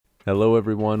Hello,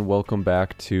 everyone. Welcome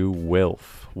back to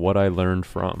WILF, What I Learned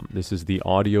From. This is the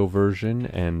audio version,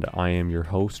 and I am your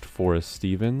host, Forrest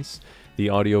Stevens. The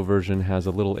audio version has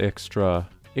a little extra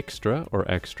intro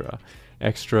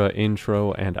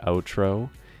and outro,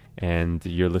 and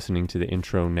you're listening to the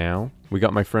intro now. We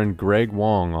got my friend Greg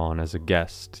Wong on as a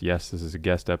guest. Yes, this is a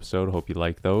guest episode. Hope you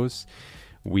like those.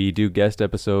 We do guest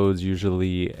episodes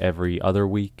usually every other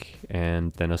week,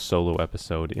 and then a solo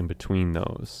episode in between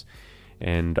those.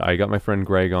 And I got my friend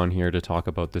Greg on here to talk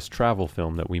about this travel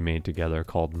film that we made together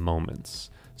called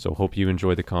Moments. So hope you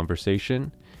enjoy the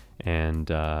conversation, and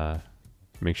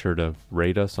make sure to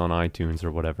rate us on iTunes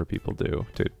or whatever people do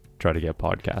to try to get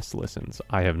podcast listens.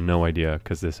 I have no idea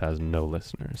because this has no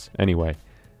listeners. Anyway,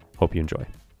 hope you enjoy.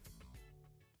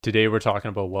 Today we're talking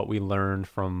about what we learned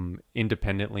from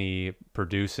independently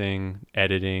producing,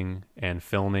 editing, and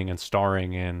filming and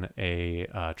starring in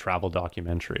a travel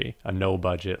documentary, a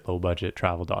no-budget, low-budget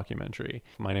travel documentary.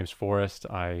 My name's Forrest.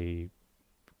 I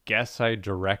guess I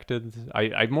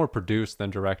more produced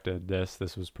than directed this.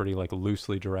 This was pretty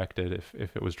loosely directed,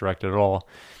 if it was directed at all.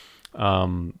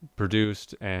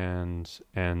 Produced and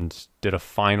did a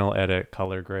final edit,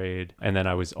 color grade, and then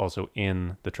I was also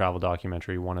in the travel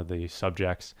documentary, one of the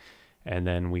subjects. And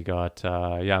then we got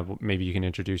maybe you can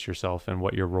introduce yourself and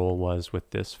what your role was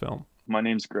with this film. My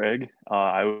name's Greg.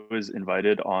 I was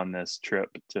invited on this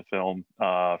trip to film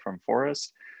from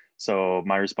Forest. So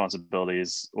my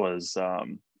responsibilities was I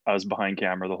was behind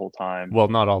camera the whole time. Well,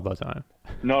 not all the time.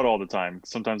 Not all the time.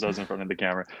 Sometimes I was in front of the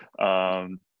camera.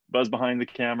 But I was behind the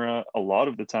camera a lot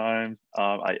of the time.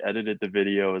 I edited the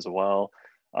video as well.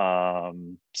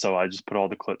 So I just put all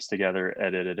the clips together,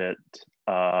 edited it,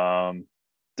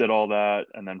 did all that.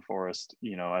 And then Forrest,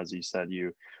 as you said,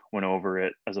 you went over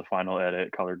it as a final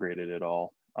edit, color graded it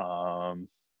all. What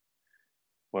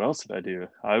else did I do?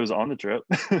 I was on the trip.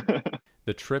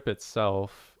 The trip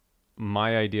itself,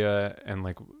 my idea and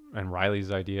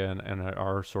Riley's idea and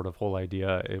our sort of whole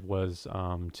idea, it was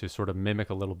to sort of mimic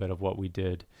a little bit of what we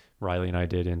did, Riley and I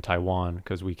did in Taiwan,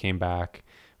 because we came back.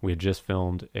 We had just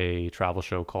filmed a travel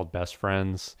show called Best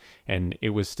Friends, and it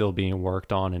was still being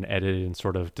worked on and edited and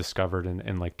sort of discovered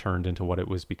and like turned into what it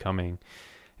was becoming.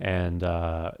 And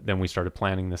then we started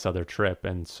planning this other trip.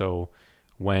 And so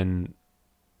when,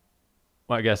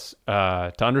 well, I guess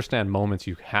to understand Moments,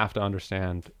 you have to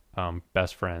understand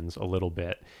Best Friends a little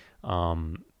bit.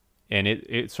 And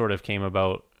it sort of came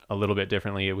about a little bit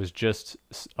differently. It was just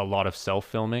a lot of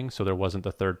self-filming, so there wasn't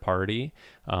the third party.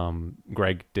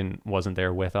 Greg wasn't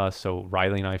there with us, so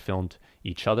Riley and I filmed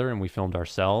each other and we filmed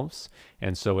ourselves,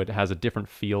 and so it has a different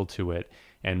feel to it.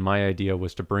 And my idea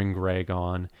was to bring Greg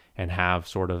on and have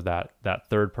sort of that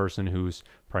third person who's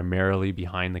primarily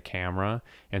behind the camera,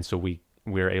 and so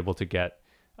we're able to get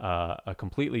a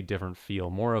completely different feel,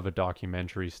 more of a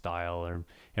documentary style,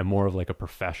 and more of like a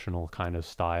professional kind of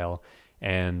style.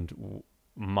 And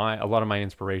a lot of my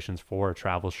inspirations for a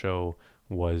travel show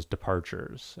was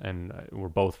Departures, and we're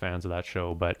both fans of that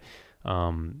show. But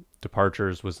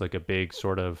Departures was like a big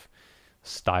sort of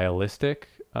stylistic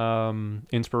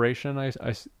inspiration,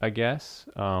 I guess,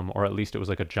 or at least it was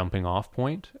like a jumping off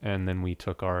point. And then we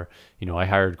took I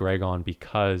hired Greg on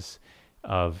because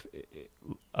of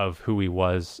who he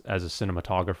was as a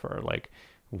cinematographer. Like,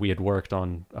 we had worked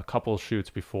on a couple shoots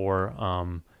before.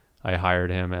 I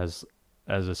hired him as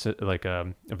a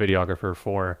videographer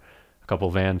for a couple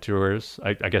van tours.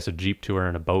 I guess a Jeep tour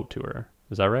and a boat tour.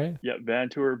 Is that right? Yeah, van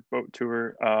tour, boat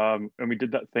tour. And we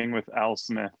did that thing with Al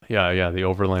Smith. Yeah, the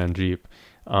Overland Jeep.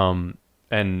 And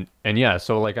yeah,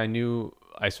 so like I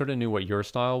sort of knew what your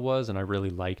style was, and I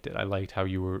really liked it. I liked how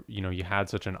you were, you had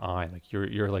such an eye. Like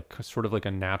you're like sort of like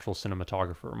a natural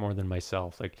cinematographer more than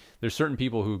myself. Like, there's certain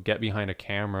people who get behind a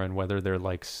camera, and whether they're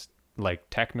like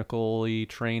technically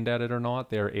trained at it or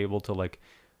not, they're able to like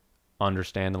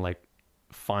understand and like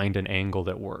find an angle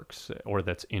that works or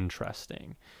that's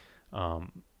interesting.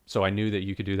 So I knew that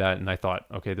you could do that, and I thought,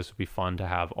 okay, this would be fun to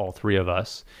have all three of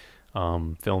us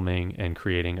filming and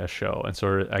creating a show. And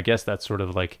so I guess that's sort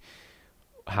of like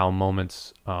how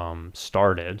Moments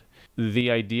started.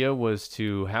 The idea was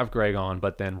to have Greg on,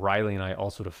 but then Riley and I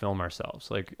also to film ourselves.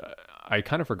 Like, I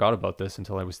kind of forgot about this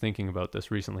until I was thinking about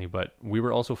this recently, but we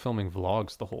were also filming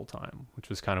vlogs the whole time, which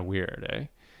was kind of weird, eh?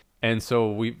 And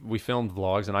so we filmed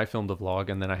vlogs, and I filmed a vlog,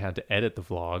 and then I had to edit the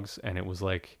vlogs, and it was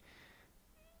like,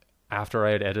 after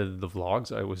I had edited the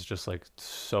vlogs, I was just like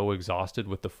so exhausted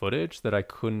with the footage that I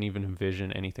couldn't even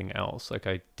envision anything else. Like,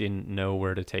 I didn't know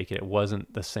where to take it. It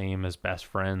wasn't the same as Best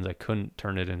Friends. I couldn't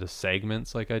turn it into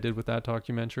segments like I did with that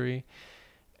documentary.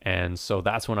 And so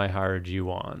that's when I hired you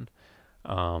on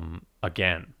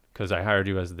again, because I hired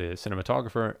you as the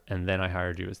cinematographer and then I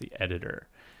hired you as the editor.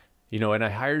 And I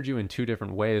hired you in two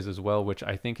different ways as well, which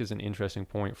I think is an interesting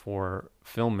point for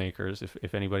filmmakers.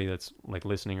 If anybody that's like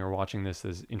listening or watching this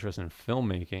is interested in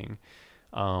filmmaking,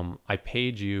 I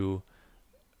paid you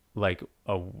like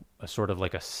a sort of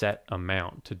like a set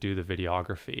amount to do the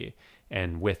videography.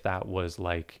 And with that was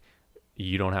like,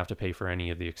 you don't have to pay for any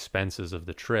of the expenses of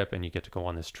the trip and you get to go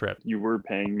on this trip. You were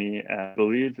paying me, I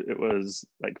believe it was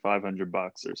like $500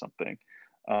 or something.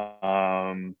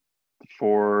 Um,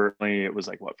 for it was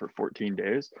like what, for 14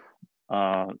 days.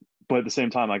 Uh, but at the same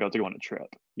time, I got to go on a trip.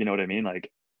 You know what I mean? Like,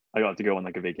 I got to go on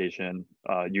like a vacation.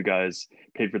 You guys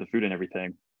paid for the food and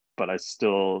everything, but I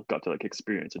still got to like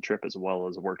experience a trip as well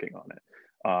as working on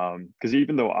it. Because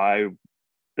even though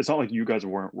it's not like you guys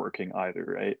weren't working either,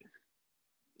 right?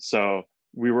 So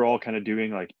we were all kind of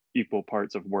doing like equal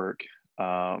parts of work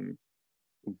um,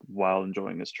 while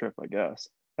enjoying this trip, I guess.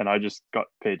 And I just got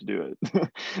paid to do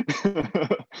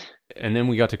it. And then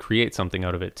we got to create something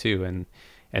out of it too. And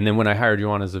then when I hired you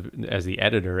on as the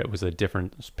editor, it was a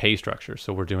different pay structure.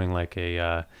 So we're doing like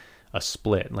a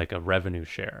split, like a revenue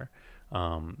share.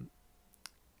 Um,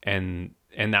 and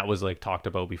that was like talked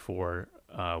about before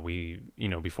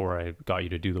before I got you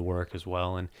to do the work as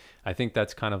well. And I think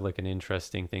that's kind of like an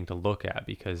interesting thing to look at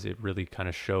because it really kind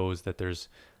of shows that there's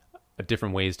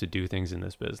different ways to do things in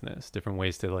this business, different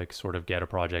ways to like sort of get a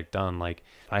project done. Like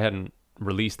I hadn't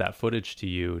released that footage to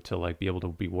you to like be able to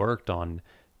be worked on,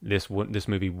 this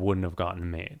movie wouldn't have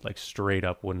gotten made, like straight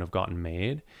up wouldn't have gotten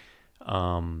made.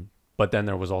 But then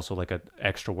there was also like a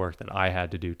extra work that I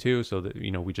had to do too, so that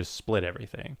we just split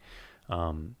everything.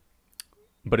 um,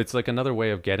 but it's like another way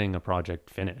of getting a project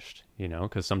finished,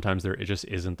 because sometimes it just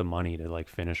isn't the money to like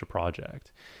finish a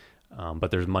project. But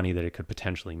there's money that it could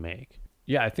potentially make.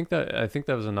 Yeah, I think that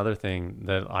was another thing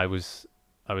that I was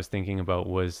thinking about,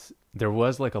 was there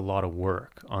was like a lot of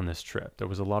work on this trip. There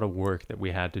was a lot of work that we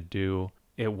had to do.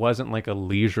 It wasn't like a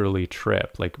leisurely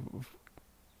trip. Like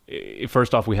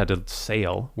first off, we had to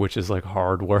sail, which is like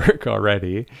hard work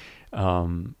already.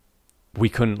 Um, we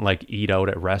couldn't like eat out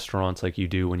at restaurants like you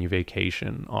do when you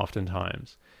vacation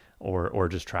oftentimes, or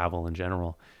just travel in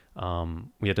general.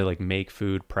 We had to like make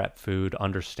food, prep food,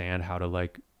 understand how to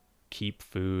like keep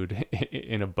food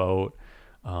in a boat.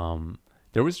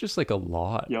 There was just like a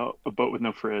lot. Yeah, a boat with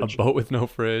no A fridge. boat with no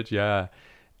fridge, yeah.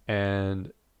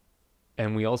 And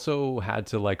and we also had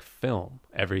to like film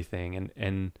everything,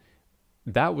 and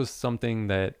that was something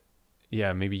that,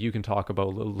 yeah, maybe you can talk about a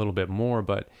little bit more,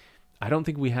 but I don't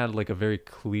think we had like a very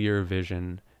clear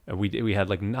vision. We had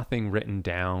like nothing written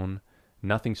down,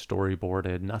 nothing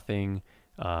storyboarded, nothing.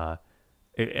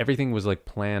 Everything was like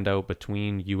planned out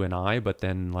between you and I, but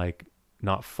then like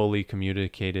not fully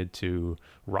communicated to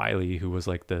Riley, who was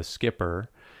like the skipper.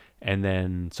 And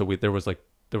then so there was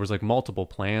like multiple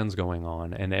plans going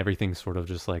on, and everything sort of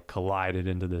just like collided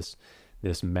into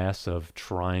this mess of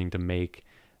trying to make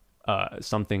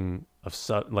something of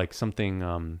like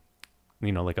something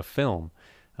like a film.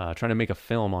 Trying to make a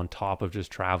film on top of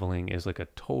just traveling is like a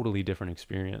totally different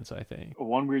experience, I think.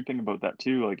 One weird thing about that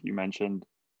too, like you mentioned,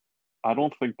 I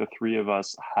don't think the three of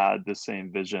us had the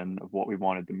same vision of what we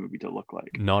wanted the movie to look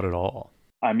like. Not at all.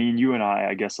 I mean, you and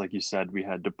I guess, like you said, we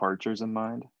had departures in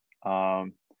mind,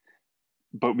 um,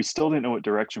 but we still didn't know what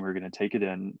direction we were going to take it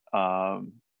in,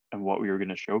 and what we were going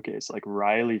to showcase. Like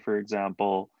Riley, for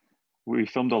example, we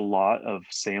filmed a lot of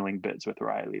sailing bits with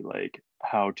Riley, like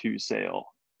how to sail.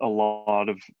 A lot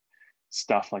of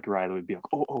stuff like Riley would be like,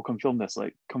 oh, come film this,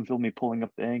 like come film me pulling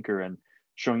up the anchor and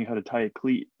showing you how to tie a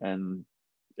cleat and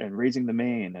raising the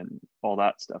main and all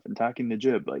that stuff and tacking the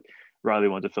jib. Like Riley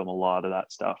wanted to film a lot of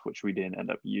that stuff, which we didn't end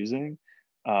up using.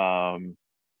 Um,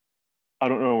 I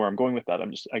don't know where I'm going with that.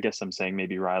 I guess I'm saying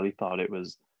maybe Riley thought it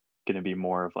was going to be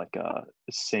more of like a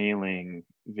sailing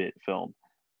vid film,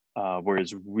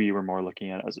 whereas we were more looking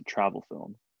at it as a travel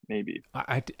film, maybe.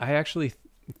 I actually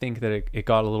think that it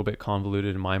got a little bit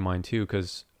convoluted in my mind too,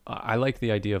 because I like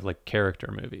the idea of like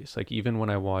character movies. Like even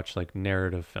when I watch like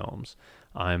narrative films,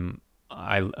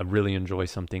 I really enjoy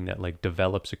something that like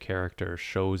develops a character,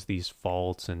 shows these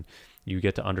faults, and you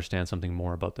get to understand something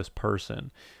more about this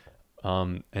person.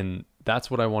 And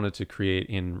that's what I wanted to create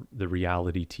in the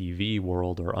reality TV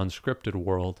world or unscripted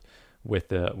world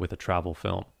with a travel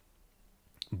film.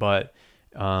 But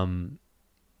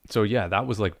so yeah, that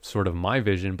was like sort of my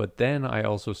vision. But then I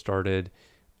also started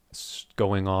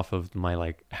going off of my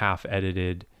like half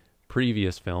edited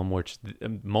previous film, which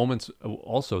Moments,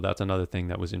 also that's another thing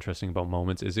that was interesting about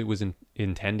Moments, is it was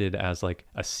intended as like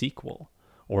a sequel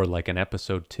or like an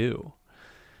episode two.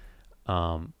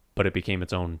 But it became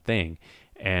its own thing.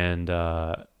 And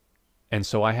and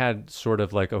so I had sort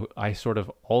of like I sort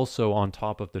of also on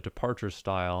top of the departure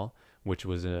style, which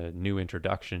was a new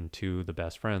introduction to the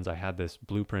best friends. I had this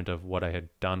blueprint of what I had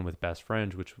done with best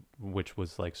friends, which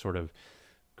was like sort of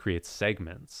create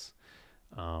segments,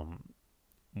 um,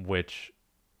 which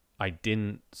I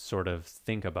didn't sort of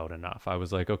think about enough. I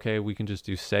was like, okay, we can just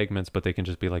do segments, but they can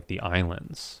just be like the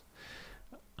islands.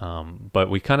 But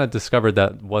we kind of discovered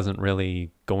that wasn't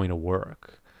really going to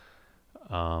work.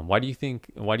 Why do you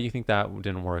think? Why do you think that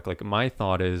didn't work? Like my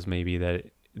thought is maybe that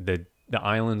the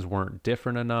islands weren't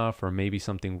different enough, or maybe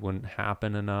something wouldn't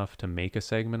happen enough to make a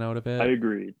segment out of I it.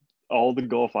 agree. All the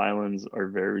Gulf Islands are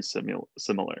very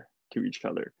similar to each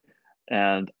other,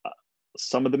 and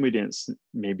some of them we didn't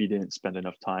maybe didn't spend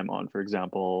enough time on. For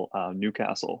example,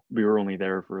 Newcastle. We were only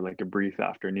there for like a brief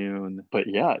afternoon, but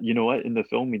yeah, you know what? In the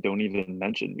film, we don't even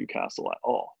mention Newcastle at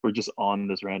all. We're just on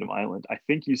this random island. I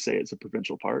think you say it's a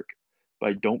provincial park, but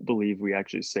I don't believe we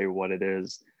actually say what it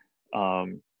is.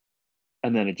 Um,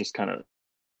 and then it just kind of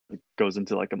goes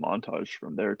into like a montage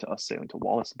from there to us sailing to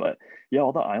Wallace. But yeah,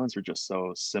 all the islands are just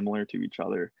so similar to each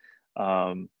other.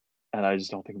 Um, and I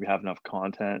just don't think we have enough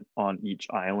content on each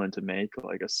island to make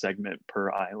like a segment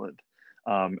per island.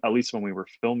 At least when we were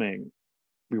filming,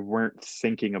 we weren't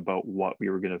thinking about what we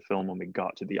were going to film when we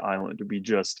got to the island. We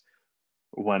just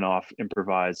went off,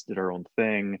 improvised, did our own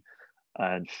thing,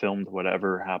 and filmed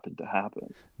whatever happened to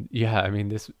happen. Yeah, I mean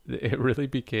this it really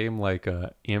became like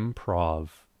a improv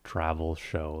travel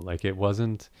show. Like it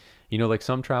wasn't, like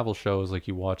some travel shows like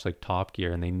you watch like Top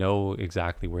Gear and they know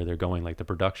exactly where they're going. Like the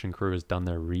production crew has done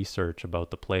their research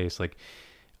about the place. Like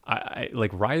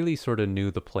like Riley sort of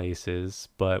knew the places,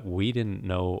 but we didn't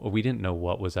know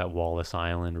what was at Wallace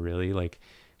Island really. Like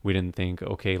we didn't think,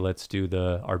 okay, let's do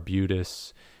the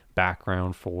Arbutus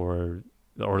background for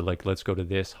or like let's go to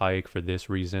this hike for this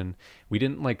reason. We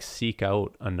didn't like seek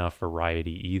out enough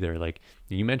variety either. Like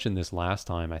you mentioned this last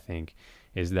time, I think,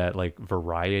 is that like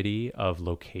variety of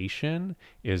location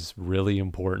is really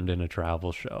important in a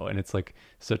travel show. And it's like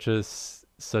such a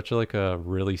like a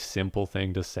really simple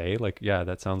thing to say. Like, yeah,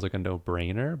 that sounds like a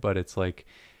no-brainer, but it's like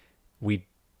we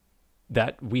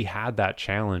we had that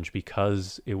challenge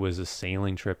because it was a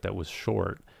sailing trip that was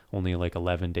short, only like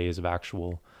 11 days of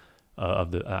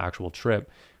the actual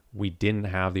trip. We didn't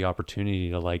have the opportunity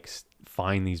to like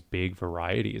find these big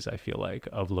varieties, I feel like,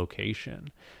 of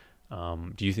location.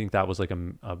 Do you think that was like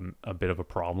a bit of a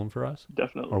problem for us,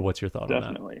 or Definitely, what's your thought on that?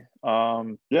 definitely.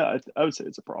 Yeah, I would say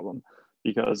it's a problem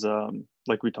because,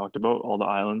 like we talked about, all the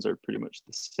islands are pretty much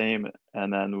the same.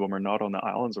 And then when we're not on the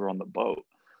islands, we're on the boat,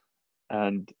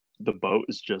 and the boat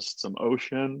is just some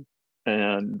ocean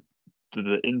and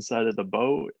the inside of the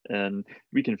boat. And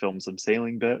we can film some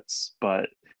sailing bits, but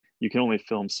you can only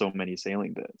film so many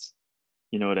sailing bits.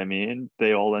 You know what I mean?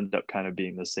 They all end up kind of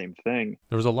being the same thing.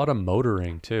 There was a lot of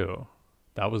motoring too.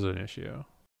 That was an issue.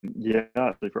 Yeah,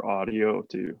 like for audio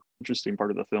too. Interesting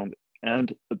part of the film,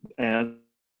 and and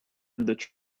the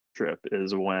trip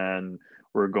is when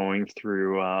we're going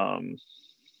through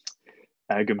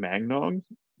Agamemnon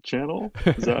channel.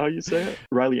 Is that how you say it?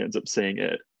 Riley ends up saying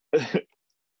it.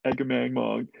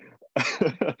 Agamemnon.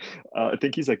 I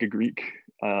think he's like a Greek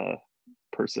uh,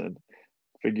 person,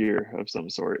 figure of some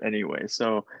sort. Anyway,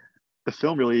 so the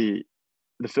film really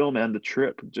the film and the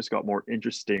trip just got more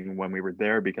interesting when we were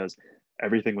there because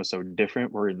everything was so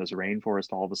different. We're in this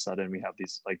rainforest. All of a sudden, we have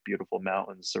these like beautiful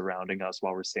mountains surrounding us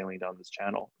while we're sailing down this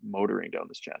channel, motoring down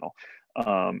this channel.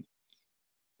 Um,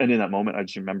 and in that moment, I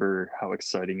just remember how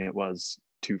exciting it was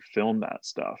to film that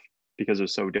stuff because it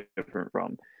was so different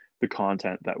from the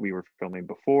content that we were filming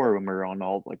before when we were on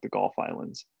all like the Gulf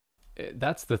Islands.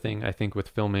 That's the thing I think with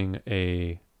filming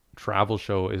a travel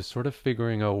show is sort of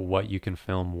figuring out what you can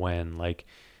film when. Like,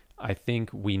 I think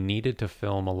we needed to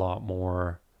film a lot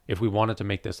more if we wanted to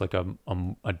make this like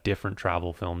a different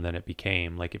travel film than it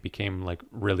became. Like, it became like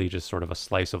really just sort of a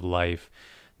slice of life,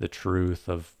 the truth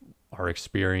of our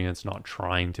experience, not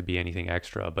trying to be anything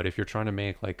extra. But if you're trying to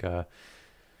make like a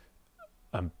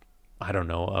I don't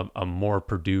know, a more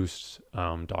produced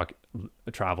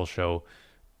a travel show,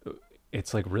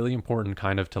 it's like really important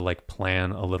kind of to like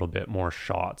plan a little bit more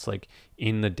shots like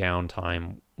in the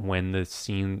downtime when the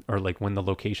scene or like when the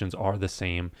locations are the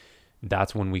same.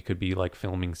 That's when we could be like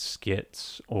filming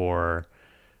skits or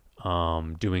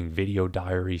doing video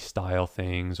diary style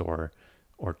things or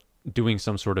doing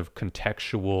some sort of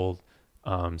contextual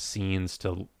scenes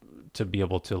to be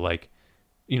able to like,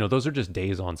 those are just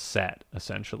days on set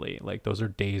essentially. Like those are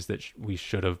days that we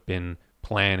should have been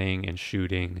planning and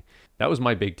shooting. That was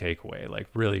my big takeaway, like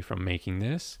really from making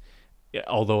this. Yeah,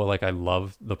 although like I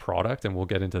love the product and we'll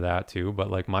get into that too,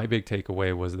 but like my big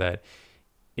takeaway was that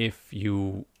if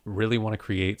you really want to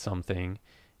create something,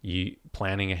 you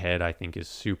planning ahead I think is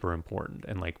super important,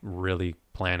 and like really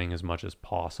planning as much as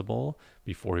possible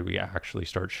before we actually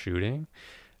start shooting,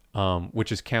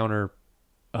 which is counter.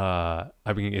 I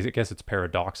mean, I guess it's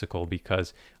paradoxical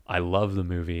because I love the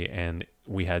movie and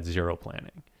we had zero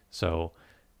planning, so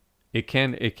it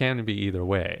can be either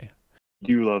way.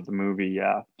 Do love the movie,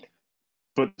 yeah,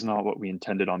 but it's not what we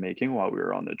intended on making while we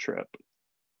were on the trip.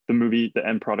 The movie, the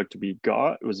end product we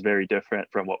got was very different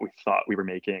from what we thought we were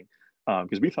making,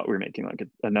 because we thought we were making like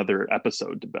another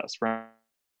episode to Best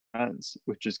Friends,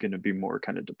 which is going to be more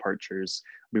kind of departures.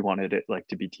 We wanted it like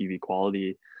to be TV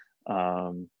quality,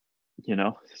 um,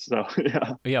 So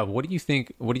yeah. Yeah, what do you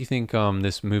think? What do you think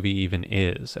this movie even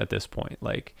is at this point?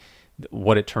 Like,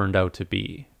 what it turned out to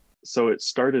be? So it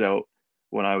started out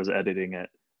when I was editing it.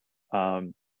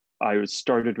 Um, I was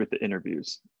started with the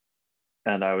interviews,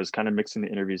 and I was kind of mixing the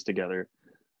interviews together,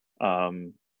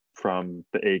 um, from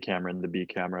the A camera and the B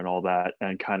camera and all that,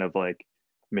 and kind of like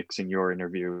mixing your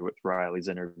interview with Riley's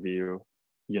interview,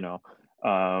 you know.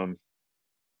 Um,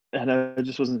 and I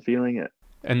just wasn't feeling it.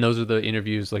 And those are the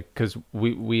interviews, like, because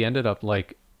we ended up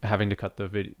like having to cut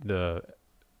the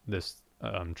this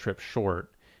trip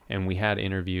short, and we had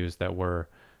interviews that were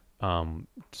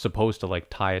supposed to like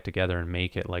tie it together and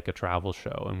make it like a travel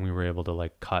show, and we were able to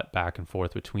like cut back and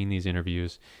forth between these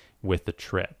interviews with the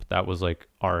trip. That was like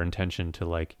our intention to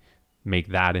like make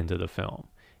that into the film.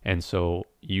 And so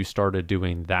you started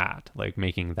doing that, like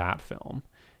making that film,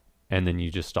 and then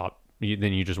you just stopped.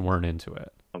 Then you just weren't into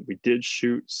it. We did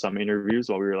shoot some interviews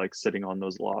while we were like sitting on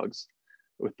those logs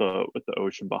with the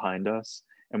ocean behind us,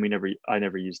 and I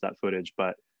never used that footage,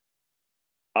 but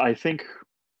I think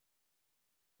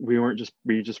we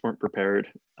just weren't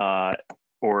prepared,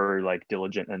 or like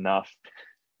diligent enough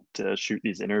to shoot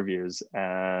these interviews.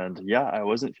 And yeah, I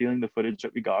wasn't feeling the footage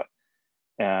that we got.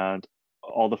 And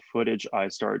all the footage I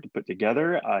started to put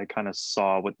together, I kind of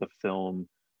saw what the film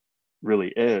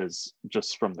really is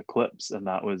just from the clips. And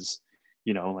that was,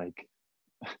 like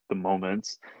the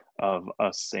moments of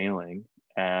us sailing.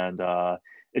 And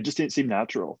it just didn't seem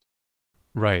natural.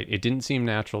 Right. It didn't seem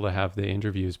natural to have the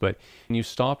interviews, but when you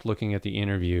stopped looking at the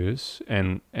interviews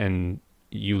and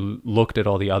you looked at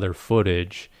all the other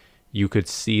footage, you could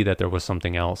see that there was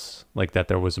something else, like that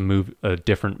there was a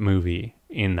different movie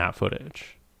in that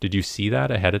footage. Did you see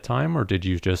that ahead of time, or did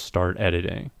you just start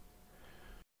editing?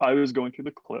 I was going through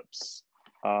the clips,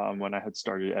 when I had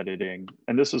started editing,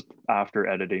 and this was after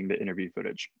editing the interview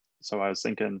footage. So I was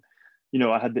thinking,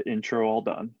 I had the intro all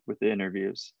done with the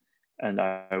interviews, and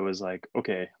I was like,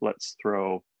 okay, let's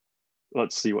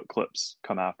see what clips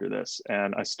come after this.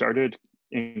 And I started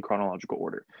in chronological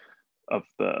order of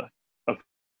the of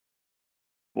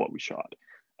what we shot.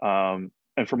 And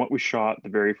from what we shot, the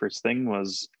very first thing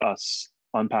was us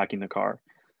unpacking the car.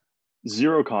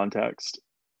 Zero context.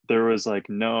 There was like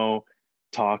no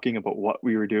talking about what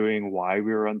we were doing, why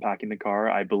we were unpacking the car.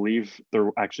 I believe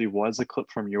there actually was a clip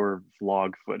from your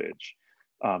vlog footage,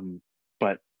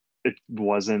 but it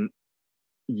wasn't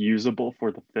usable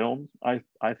for the film.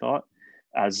 I thought,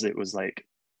 as it was like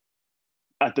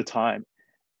at the time.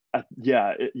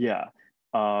 Yeah.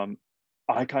 Um,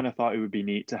 I kind of thought it would be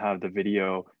neat to have the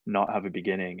video not have a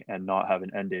beginning and not have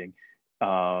an ending.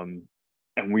 Um,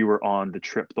 and we were on the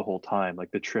trip the whole time.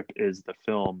 Like the trip is the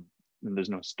film, and there's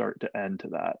no start to end to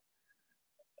that.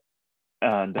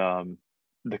 And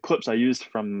the clips I used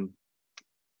from,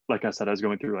 like I said, I was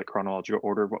going through like chronological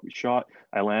order of what we shot.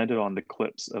 I landed on the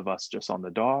clips of us just on the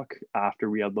dock after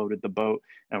we had loaded the boat,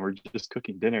 and we're just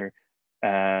cooking dinner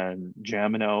and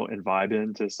jamming out and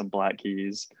vibing to some Black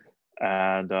Keys.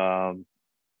 And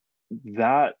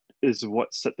that is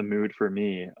what set the mood for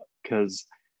me, because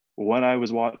when I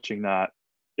was watching that,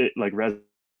 it like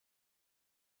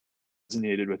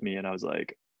resonated with me, and I was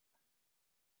like,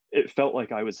 it felt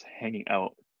like I was hanging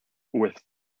out with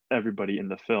everybody in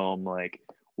the film, like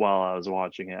while I was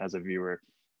watching it as a viewer.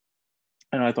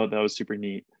 And I thought that was super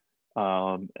neat.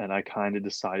 And I kind of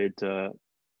decided to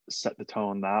set the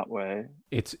tone that way.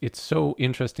 It's so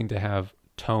interesting to have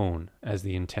tone as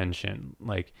the intention,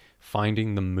 like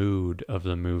finding the mood of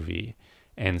the movie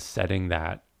and setting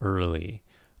that early,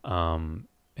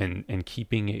 and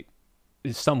keeping it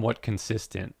somewhat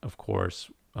consistent, of course,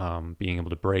 being able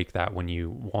to break that when you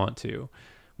want to,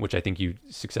 which I think you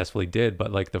successfully did.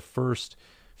 But like the first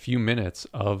few minutes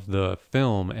of the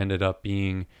film ended up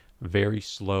being very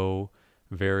slow,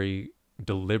 very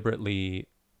deliberately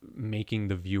making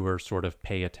the viewer sort of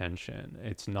pay attention.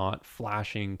 It's not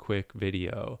flashing quick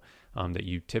video that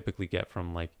you typically get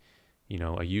from like,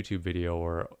 a YouTube video,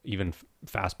 or even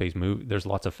fast-paced movie. There's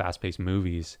lots of fast-paced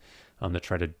movies that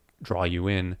try to draw you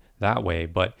in that way.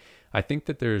 But I think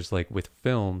that there's like with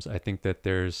films, I think that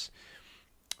there's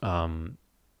um,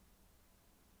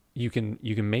 you can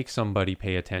make somebody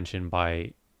pay attention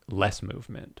by less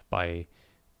movement, by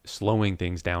slowing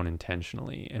things down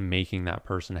intentionally and making that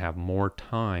person have more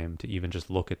time to even just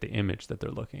look at the image that they're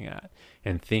looking at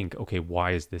and think, okay,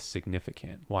 why is this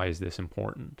significant? Why is this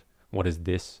important? What is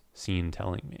this scene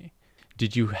telling me?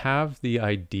 Did you have the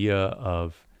idea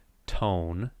of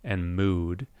tone and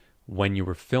mood when you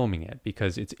were filming it?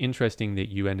 Because it's interesting that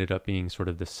you ended up being sort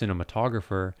of the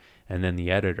cinematographer and then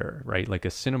the editor, right? Like a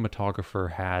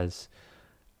cinematographer has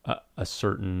a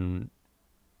certain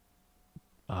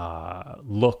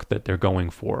look that they're going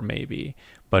for, maybe,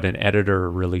 but an editor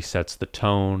really sets the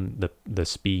tone, the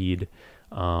speed.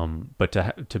 But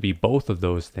to be both of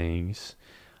those things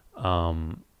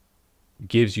um,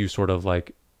 gives you sort of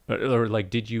like, or like,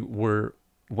 did you were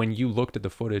when you looked at the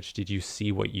footage, did you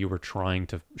see what you were trying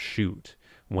to shoot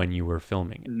when you were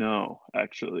filming it? No,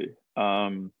 actually.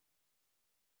 And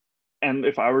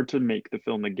if I were to make the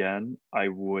film again, I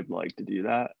would like to do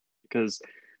that because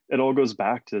it all goes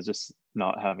back to just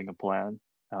not having a plan.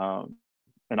 Um,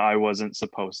 and I wasn't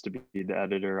supposed to be the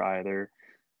editor either.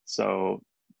 So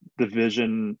the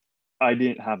vision, I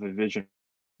didn't have a vision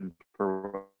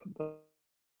for the,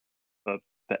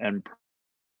 the end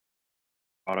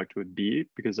product would be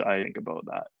because I think about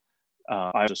that.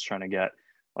 I was just trying to get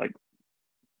like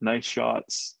nice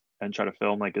shots and try to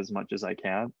film like as much as I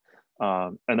can.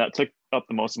 And that took up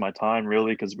the most of my time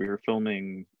really because we were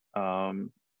filming,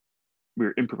 we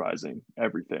were improvising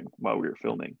everything while we were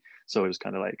filming. So it was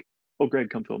kind of like, oh, Greg,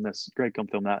 come film this. Greg, come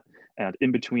film that. And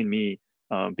in between me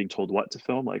being told what to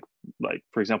film, like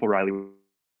for example, Riley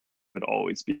would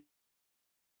always be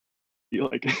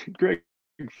like, Greg,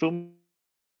 film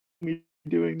me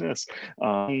doing this.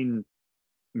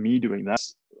 Me doing that,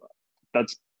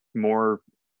 that's more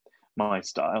my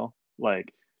style.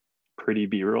 Like pretty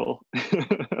B-roll.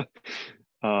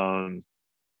 um,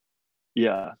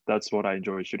 yeah, that's what I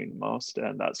enjoy shooting the most,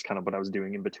 and that's kind of what I was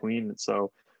doing in between.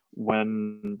 So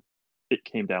when it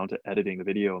came down to editing the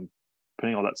video and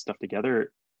putting all that stuff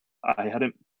together, I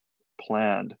hadn't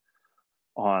planned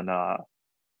on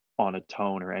on a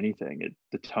tone or anything.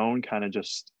 The tone kind of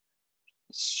just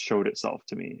showed itself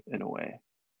to me in a way.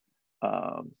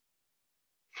 Um,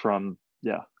 from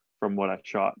yeah, from what I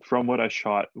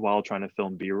shot while trying to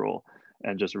film B-roll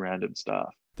and just random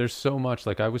stuff. There's so much.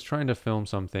 Like I was trying to film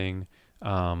something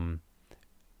um,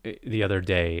 the other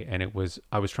day, and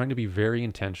I was trying to be very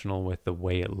intentional with the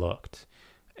way it looked,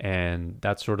 and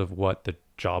that's sort of what the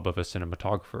job of a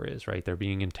cinematographer is, right? They're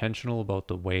being intentional about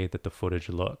the way that the footage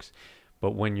looks.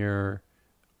 But when you're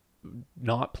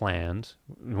not planned,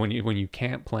 when you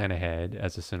can't plan ahead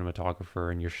as a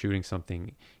cinematographer and you're shooting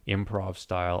something improv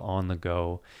style on the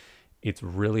go, it's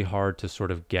really hard to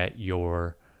sort of get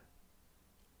your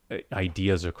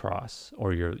ideas across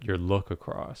or your look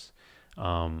across.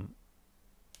 Um,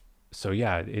 so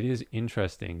yeah, it is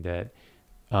interesting that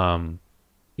um,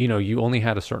 you only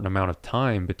had a certain amount of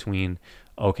time between,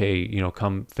 okay,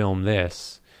 come film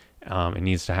this. It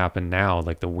needs to happen now.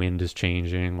 Like the wind is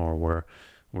changing, or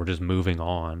we're just moving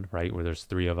on, right? Where there's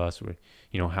three of us.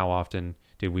 How often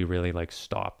did we really like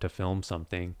stop to film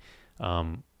something?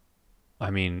 Um, I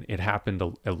mean, it happened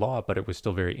a lot, but it was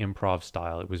still very improv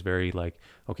style. It was very like,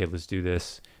 okay, let's do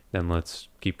this, then let's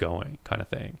keep going, kind of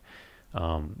thing.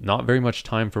 Not very much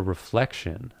time for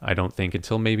reflection, I don't think,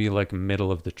 until maybe like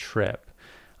middle of the trip.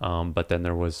 But then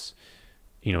there was,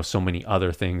 so many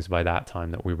other things by that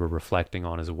time that we were reflecting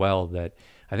on as well. That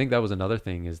I think that was another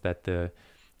thing is that the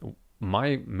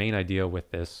my main idea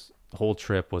with this whole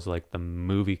trip was like the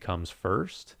movie comes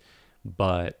first,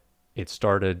 but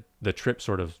the trip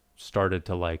sort of started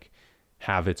to like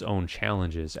have its own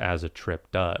challenges as a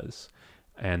trip does.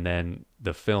 And then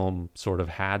the film sort of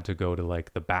had to go to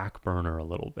like the back burner a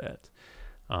little bit.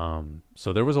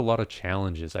 So there was a lot of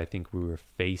challenges I think we were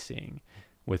facing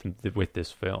with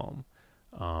this film.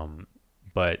 Um,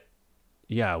 but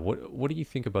yeah, what do you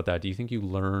think about that? Do you think you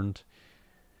learned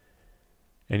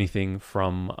anything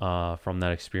from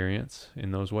that experience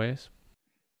in those ways?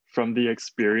 From the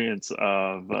experience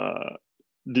of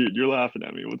dude, you're laughing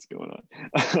at me. What's going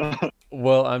on?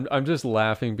 Well, I'm just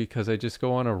laughing because I just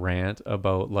go on a rant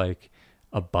about like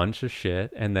a bunch of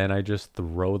shit and then I just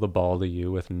throw the ball to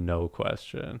you with no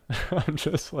question. I'm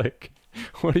just like,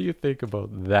 what do you think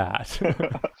about that?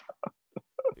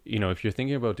 If you're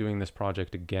thinking about doing this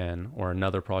project again or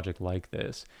another project like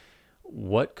this,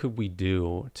 what could we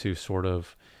do to sort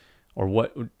of, or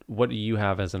what do you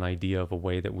have as an idea of a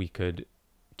way that we could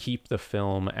keep the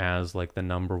film as like the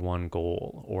number one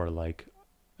goal, or like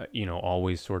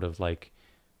always sort of like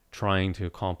trying to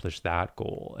accomplish that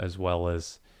goal as well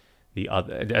as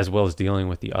dealing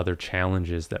with the other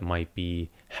challenges that might be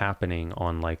happening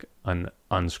on like an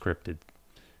unscripted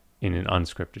in an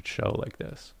unscripted show like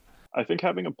this. I think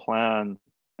having a plan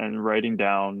and writing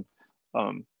down,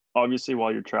 um, obviously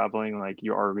while you're traveling, like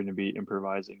you are going to be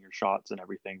improvising your shots and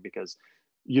everything because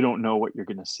you don't know what you're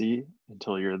going to see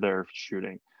until you're there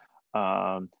shooting.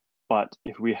 Um, but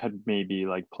if we had maybe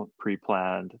like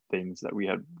pre-planned things that we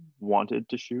had wanted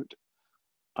to shoot,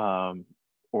 um,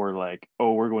 or like,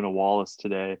 oh, we're going to Wallace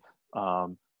today.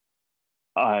 Um,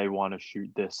 I want to shoot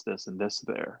this, this, and this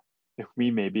there. If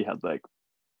we maybe had like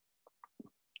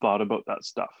thought about that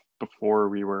stuff before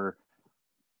we were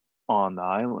on the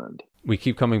island. We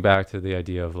keep coming back to the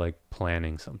idea of like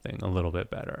planning something a little bit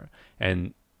better.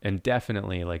 And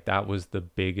definitely like that was the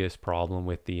biggest problem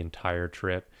with the entire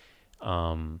trip,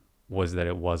 was that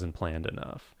it wasn't planned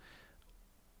enough.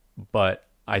 But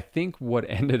I think what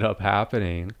ended up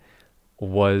happening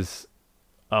was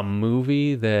a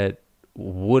movie that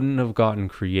wouldn't have gotten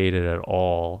created at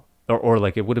all, or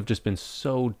like it would have just been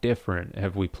so different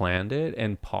have we planned it,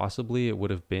 and possibly it would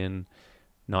have been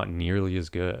not nearly as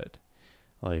good.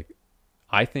 Like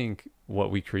I think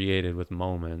what we created with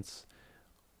Moments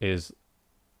is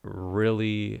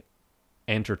really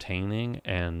entertaining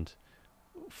and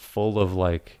full of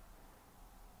like,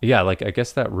 yeah, like I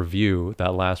guess that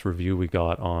last review we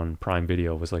got on Prime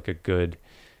Video was like a good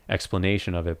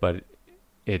explanation of it, but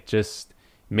it just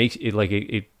makes it like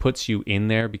it puts you in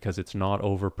there because it's not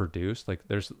overproduced. Like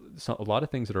there's a lot of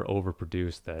things that are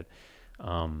overproduced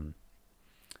um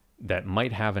that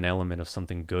might have an element of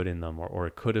something good in them, or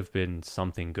it could have been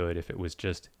something good if it was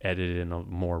just edited in a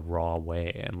more raw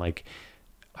way. And like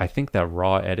I think that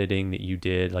raw editing that you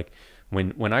did, like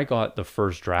when I got the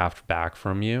first draft back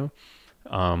from you,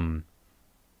 um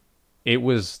it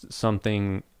was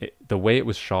something the way it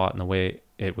was shot and the way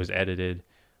it was edited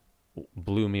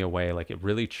blew me away. Like it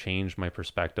really changed my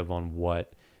perspective on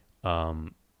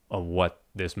um what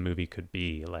this movie could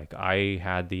be. Like I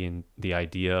had the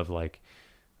idea of like,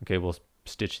 okay, we'll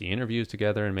stitch the interviews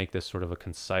together and make this sort of a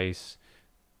concise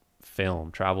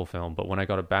travel film. But when I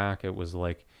got it back, it was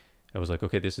like,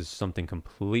 okay, this is something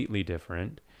completely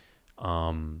different.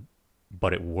 Um,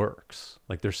 but it works.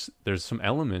 Like there's some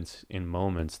elements in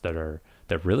Moments that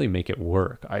really make it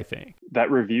work, I think. That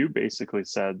review basically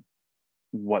said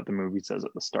what the movie says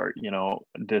at the start. You know,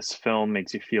 this film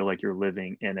makes you feel like you're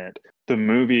living in it. The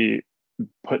movie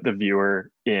put the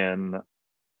viewer in,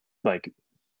 like,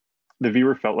 the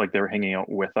viewer felt like they were hanging out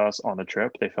with us on the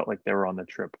trip. They felt like they were on the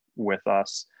trip with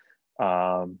us.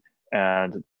 Um,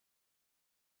 and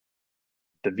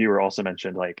the viewer also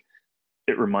mentioned like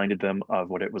it reminded them of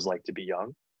what it was like to be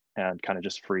young and kind of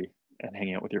just free and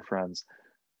hanging out with your friends.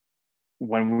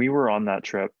 When we were on that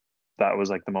trip, that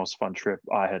was like the most fun trip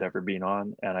I had ever been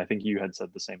on. And I think you had said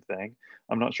the same thing.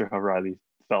 I'm not sure how Riley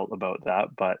felt about that,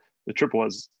 but the trip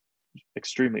was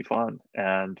extremely fun.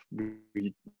 And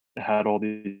we had all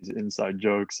these inside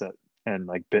jokes and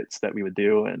like bits that we would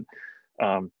do.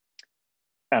 Um,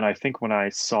 and I think when I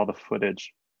saw the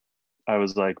footage, I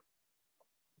was like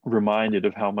reminded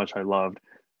of how much I loved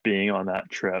being on that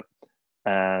trip.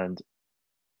 And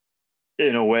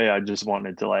in a way, I just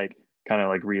wanted to like kind of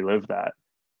like relive that.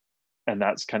 And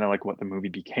that's kind of like what the movie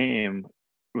became.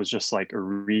 It was just like a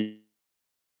retelling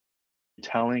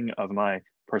of my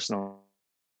personal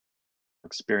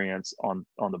experience on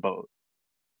the boat.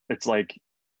 It's like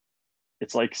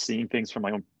it's like seeing things from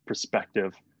my own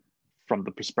perspective, from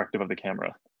the perspective of the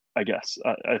camera, I guess,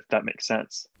 if that makes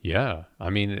sense. Yeah. I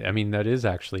mean that is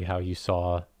actually how you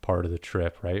saw part of the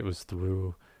trip, right? It was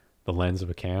through the lens of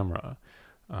a camera.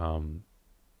 Um,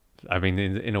 I mean,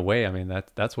 in a way, I mean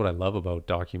that's what I love about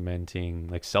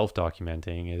documenting, like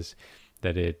self-documenting, is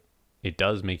that it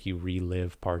does make you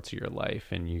relive parts of your life,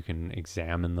 and you can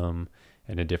examine them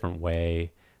in a different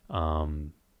way,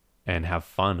 um, and have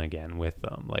fun again with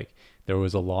them. Like there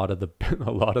was a lot of the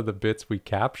a lot of the bits we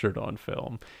captured on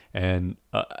film, and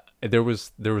there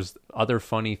was other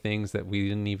funny things that we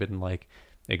didn't even like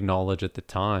acknowledge at the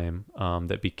time,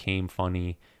 that became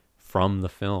funny from the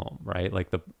film, right?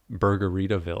 Like the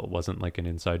Burgeritaville wasn't like an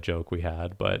inside joke we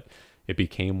had, but it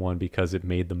became one because it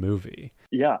made the movie.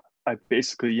 Yeah, I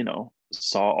basically,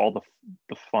 saw all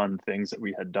the fun things that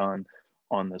we had done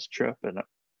on this trip, and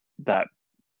that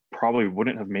probably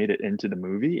wouldn't have made it into the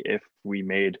movie if we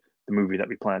made the movie that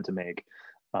we planned to make,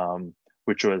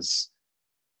 which was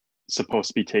supposed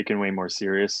to be taken way more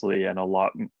seriously and a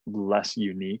lot less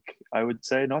unique, I would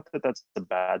say. Not that that's a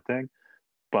bad thing,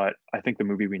 but I think the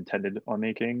movie we intended on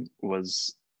making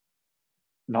was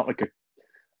not like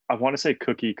I want to say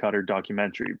cookie cutter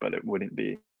documentary, but it wouldn't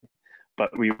be.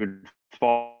 But we would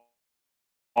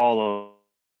follow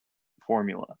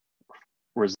formula,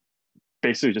 whereas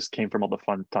basically just came from all the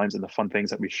fun times and the fun things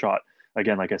that we shot.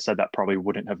 Again, like I said, that probably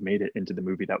wouldn't have made it into the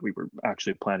movie that we were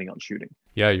actually planning on shooting.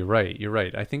 Yeah, you're right. You're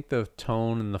right. I think the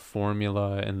tone and the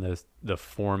formula and the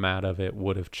format of it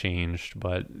would have changed,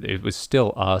 but it was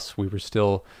still us. We were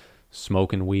still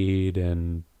smoking weed,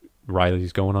 and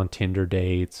Riley's going on Tinder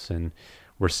dates, and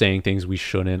we're saying things we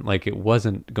shouldn't. Like, it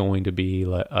wasn't going to be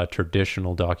like a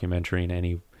traditional documentary in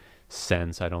any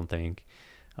sense, I don't think.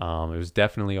 It was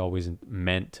definitely always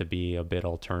meant to be a bit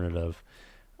alternative,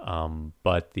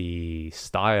 but the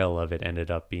style of it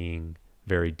ended up being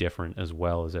very different as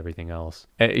well as everything else.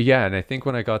 Yeah, and I think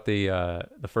when I got the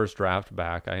first draft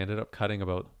back, I ended up cutting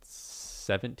about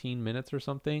 17 minutes or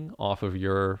something off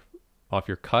your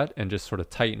cut and just sort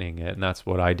of tightening it, and that's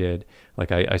what I did.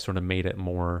 Like, I sort of made it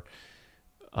more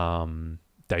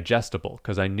digestible,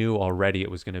 because I knew already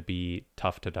it was going to be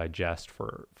tough to digest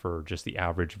for just the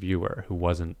average viewer who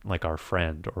wasn't like our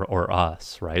friend or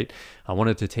us, right? I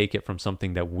wanted to take it from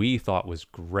something that we thought was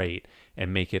great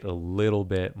and make it a little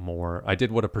bit more. I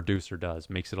did what a producer does,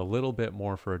 makes it a little bit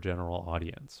more for a general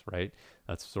audience, right?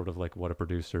 That's sort of like what a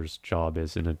producer's job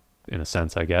is in a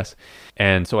sense, I guess.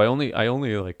 And so I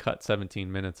only like cut 17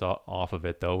 minutes off of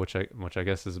it though, which I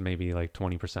guess is maybe like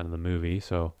 20% of the movie.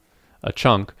 So a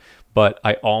chunk, but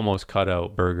I almost cut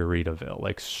out Burgeritaville,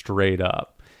 like straight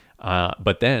up.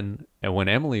 But then, and when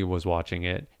Emily was watching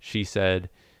it, she said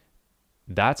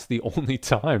that's the only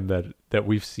time that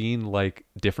we've seen like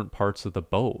different parts of the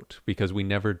boat, because we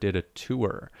never did a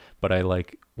tour. But I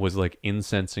like was like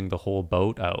incensing the whole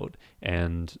boat out,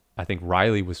 and I think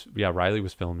Riley was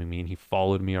filming me, and he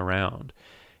followed me around,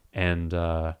 and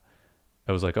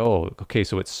I was like, oh, okay,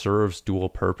 so it serves dual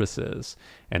purposes.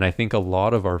 And I think a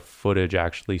lot of our footage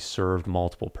actually served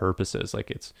multiple purposes.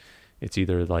 Like, it's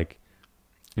either like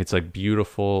it's like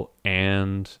beautiful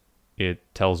and it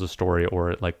tells a story,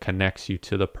 or it like connects you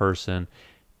to the person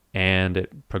and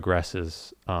it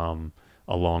progresses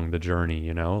along the journey,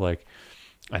 you know? Like,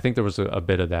 I think there was a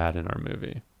bit of that in our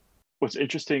movie. What's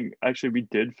interesting, actually, we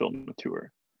did film a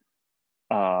tour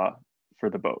uh,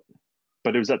 for the boat,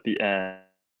 but it was at the end,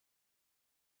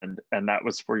 and that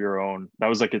was for your own. That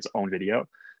was like its own video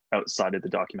outside of the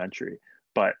documentary.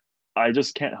 But I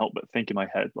just can't help but think in my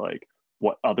head like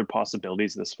what other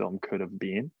possibilities this film could have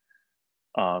been.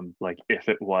 Like if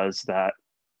it was that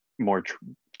more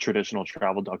traditional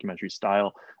travel documentary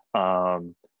style,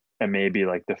 and maybe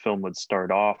like the film would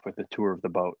start off with a tour of the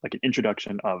boat, like an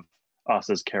introduction of us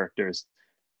as characters,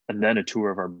 and then a tour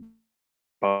of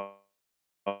our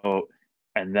boat,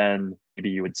 and then maybe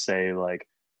you would say like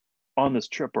on this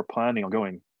trip we're planning on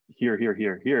going here, here,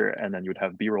 here, here, and then you would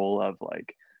have b-roll of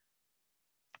like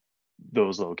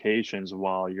those locations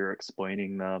while you're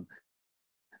explaining them.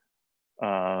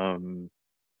 um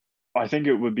I think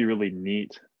it would be really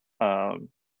neat,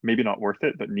 maybe not worth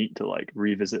it, but neat to like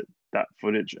revisit that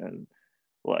footage and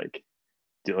like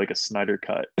do like a Snyder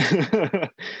cut.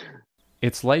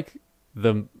 It's like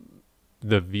the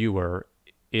the viewer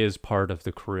is part of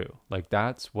the crew. Like,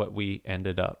 that's what we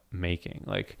ended up making.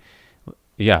 Like,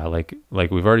 yeah, like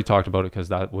we've already talked about it because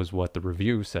that was what the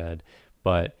review said,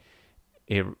 but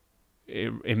it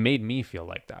it made me feel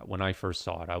like that when I first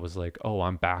saw it. I was like, "Oh,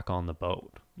 I'm back on the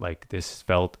boat." Like, it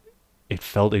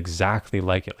felt exactly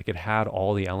like it. Like, it had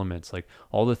all the elements, like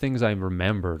all the things I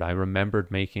remembered. I remembered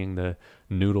making the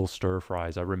noodle stir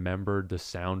fries. I remembered the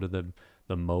sound of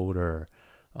the motor.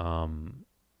 Um,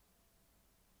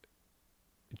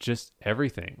 just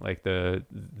everything, like the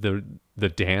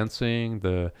dancing,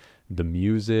 the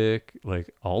music,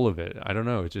 like all of it. I don't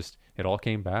know, it all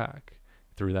came back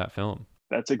through that film.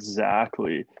 That's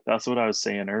what I was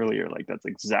saying earlier. Like that's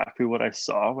exactly what I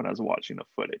saw when I was watching the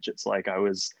footage. It's like I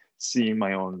was seeing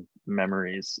my own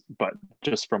memories, but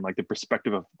just from like the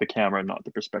perspective of the camera, not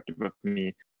the perspective of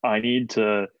me. I need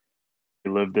to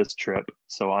live this trip,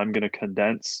 so I'm going to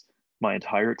condense my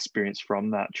entire experience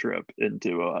from that trip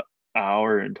into a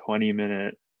hour and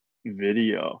 20-minute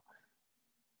video.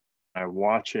 I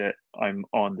watch it, I'm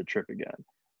on the trip again.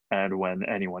 And when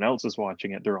anyone else is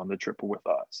watching it, they're on the trip with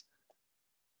us.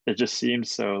 It just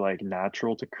seems so like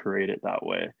natural to create it that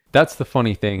way. That's the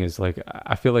funny thing, is like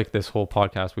I feel like this whole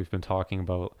podcast we've been talking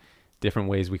about different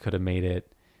ways we could have made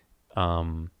it,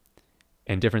 um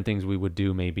and different things we would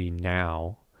do maybe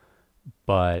now,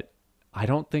 but I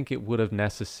don't think it would have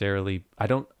necessarily. I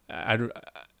don't.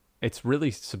 It's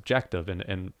really subjective,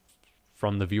 and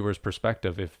from the viewer's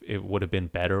perspective, if it would have been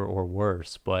better or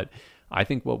worse. But I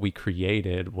think what we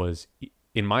created was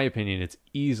in my opinion, it's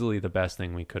easily the best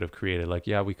thing we could have created. Like,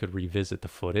 yeah, we could revisit the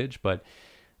footage, but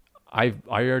I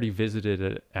already visited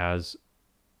it as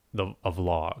a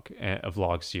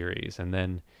vlog series, and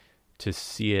then to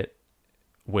see it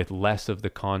with less of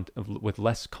the with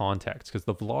less context, because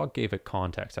the vlog gave it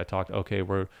context. I talked, okay,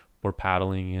 we're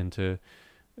paddling into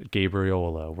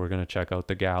Gabriola, we're going to check out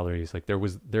the galleries. Like there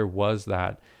was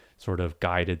that sort of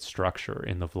guided structure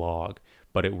in the vlog,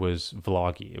 but it was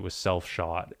vloggy, it was self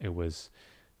shot, it was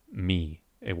me,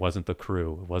 it wasn't the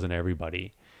crew, it wasn't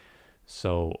everybody.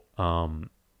 So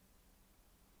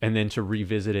and then to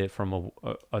revisit it from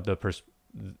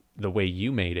the way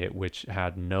you made it, which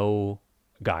had no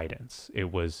guidance.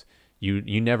 It was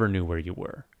you never knew where you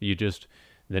were. You just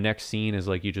the next scene is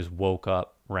like you just woke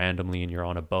up randomly and you're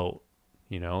on a boat,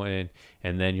 and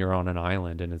then you're on an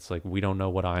island, and it's like we don't know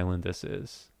what island this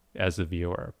is as the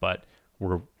viewer, but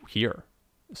we're here.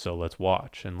 So let's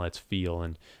watch and let's feel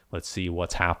and let's see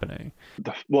what's happening.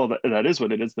 Well, that is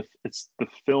what it is. The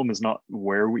film is not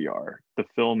where we are. The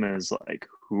film is like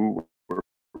who we're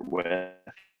with,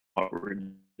 what we're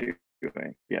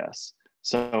doing. Yes.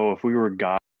 So if we were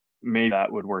God, maybe that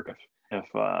would work if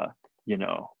the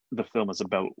film is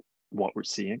about what we're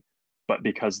seeing, but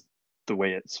because the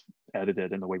way it's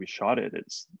edited and the way we shot it,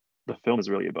 it's the film is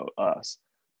really about us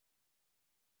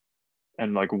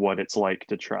and like what it's like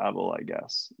to travel, I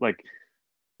guess. Like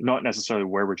not necessarily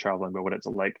where we're traveling, but what it's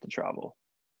like to travel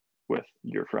with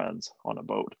your friends on a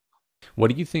boat.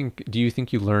 What do you think? Do you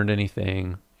think you learned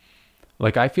anything?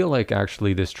 Like, I feel like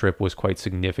actually this trip was quite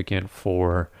significant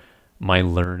for my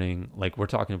learning. Like, we're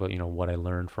talking about, what I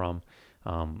learned from.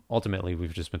 Ultimately,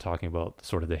 we've just been talking about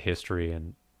sort of the history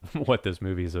and what this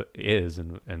movie is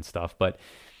and stuff. But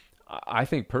I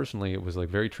think personally, it was like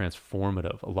very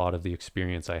transformative, a lot of the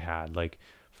experience I had. Like,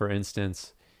 for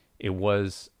instance, it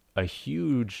was a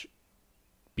huge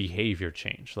behavior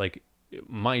change. Like,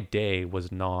 my day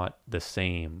was not the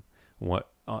same.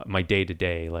 What my day to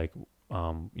day, like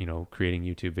creating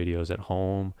YouTube videos at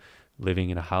home, living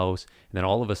in a house, and then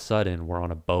all of a sudden we're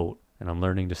on a boat and I'm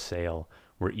learning to sail.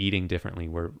 We're eating differently.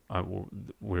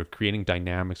 We're creating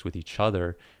dynamics with each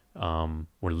other.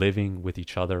 We're living with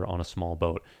each other on a small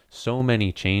boat. So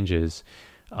many changes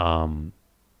um,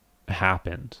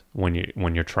 happened when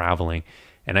you're traveling,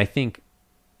 and I think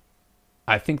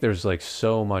there's like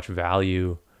so much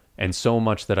value and so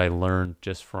much that I learned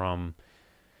just from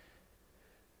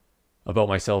about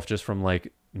myself just from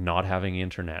like not having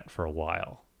internet for a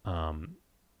while,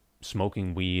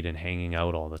 smoking weed and hanging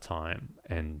out all the time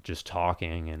and just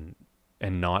talking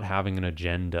and not having an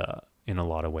agenda in a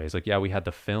lot of ways. Like, yeah, we had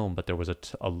the film, but there was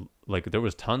like there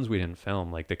was tons we didn't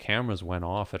film. Like the cameras went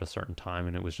off at a certain time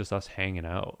and it was just us hanging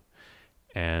out.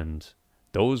 And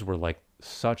those were like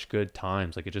such good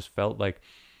times. Like it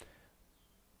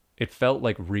felt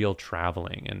like real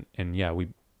traveling. And yeah,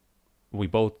 we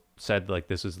both said like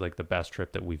this is like the best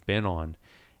trip that we've been on,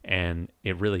 and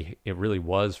it really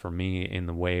was for me in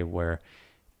the way where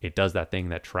it does that thing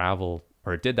that travel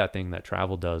or it did that thing that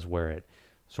travel does, where it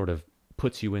sort of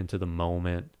puts you into the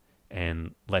moment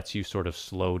and lets you sort of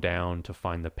slow down to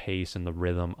find the pace and the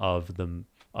rhythm of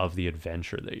the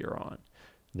adventure that you're on.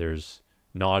 There's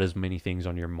not as many things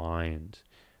on your mind,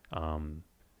 um,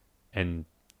 and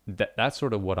that's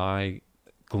sort of what I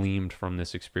gleamed from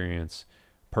this experience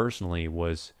personally,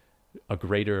 was a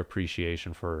greater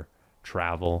appreciation for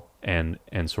travel and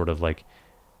sort of like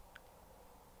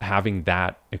having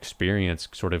that experience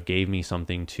sort of gave me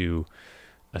something to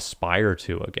aspire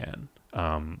to again,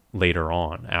 later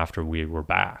on after we were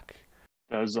back.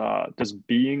 Does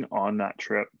being on that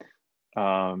trip,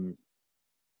 um,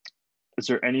 is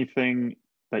there anything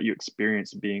that you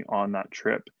experienced being on that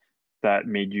trip that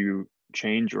made you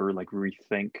change or like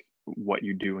rethink what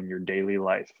you do in your daily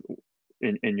life,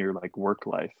 in your like work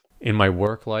life? In my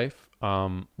work life,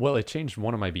 well, it changed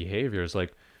one of my behaviors.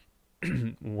 Like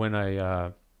when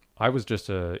I was just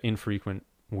a infrequent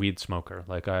weed smoker.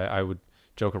 Like I would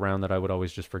joke around that I would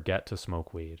always just forget to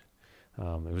smoke weed.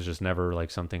 It was just never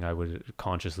like something I would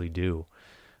consciously do.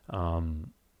 Um,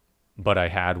 but I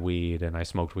had weed and I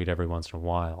smoked weed every once in a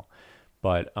while.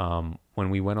 But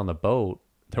when we went on the boat,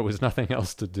 there was nothing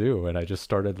else to do, and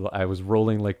I was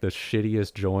rolling like the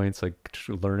shittiest joints, like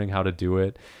learning how to do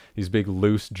it, these big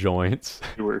loose joints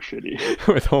You were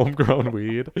shitty. with homegrown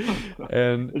weed,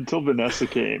 and Until Vanessa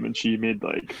came and she made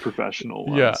like professional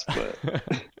yeah. ones,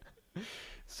 but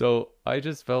So I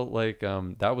just felt like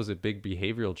that was a big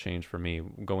behavioral change for me,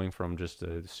 going from just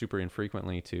super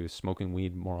infrequently to smoking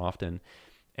weed more often.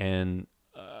 And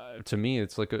to me,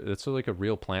 it's like a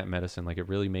real plant medicine. Like it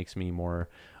really makes me more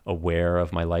aware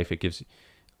of my life. It gives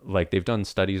like they've done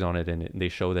studies on it, and they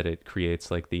show that it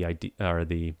creates like the idea or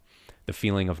the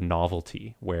feeling of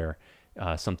novelty, where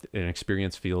something an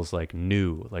experience feels like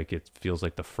new, like it feels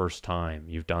like the first time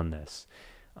you've done this.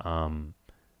 Um,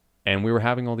 and we were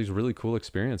having all these really cool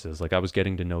experiences. Like I was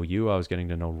getting to know you, I was getting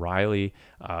to know Riley.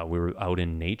 We were out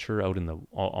in nature, out in the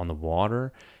on the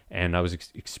water, and I was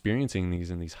experiencing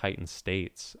these in these heightened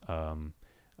states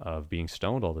of being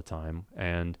stoned all the time.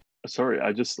 And Sorry,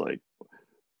 I just like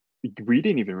we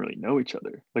didn't even really know each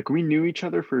other. Like we knew each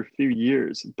other for a few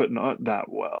years, but not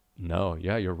that well. no,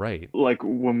 yeah, you're right. Like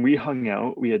when we hung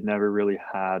out, we had never really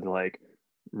had like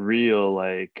real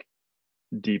like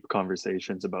deep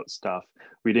conversations about stuff.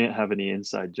 We didn't have any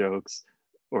inside jokes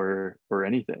or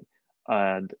anything.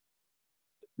 And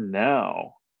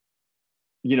now,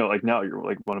 like now you're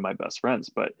like one of my best friends,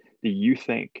 but do you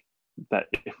think that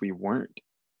if we weren't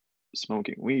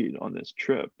smoking weed on this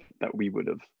trip that we would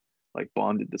have like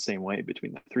bonded the same way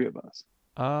between the three of us?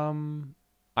 Um,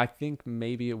 I think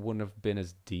maybe it wouldn't have been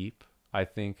as deep. I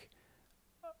think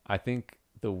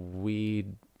the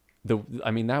weed, the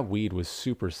I mean that weed was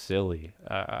super silly.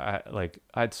 Like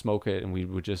I'd smoke it and we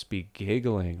would just be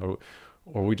giggling,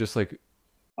 or we just like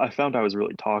I found I was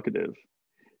really talkative.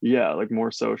 Yeah, like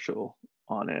more social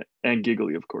on it and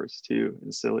giggly, of course, too,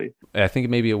 and silly. I think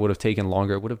maybe it would have taken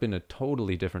longer. It would have been a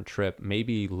totally different trip,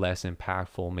 maybe less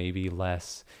impactful, maybe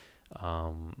less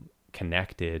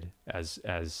connected as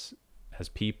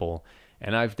people.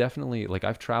 And I've definitely like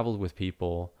I've traveled with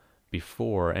people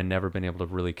before and never been able to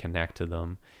really connect to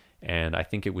them. And I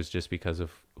think it was just because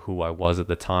of who I was at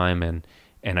the time,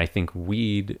 and I think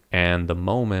weed and the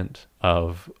moment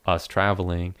of us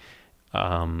traveling,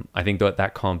 I think that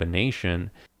that combination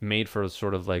made for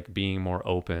sort of like being more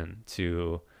open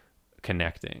to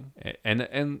connecting.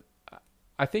 And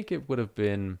I think it would have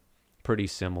been pretty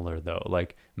similar though.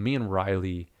 Like me and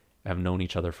Riley have known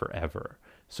each other forever.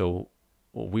 So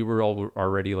we were all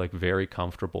already like very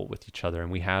comfortable with each other, and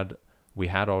we had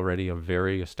already a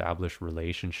very established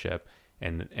relationship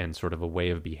and sort of a way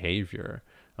of behavior,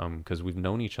 because we've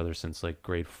known each other since like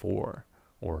grade 4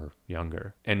 or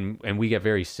younger, and we get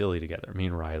very silly together, me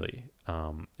and Riley.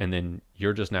 And then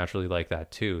you're just naturally like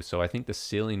that too. So I think the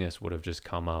silliness would have just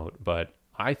come out, but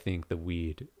I think the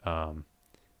weed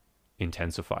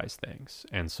intensifies things,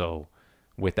 and so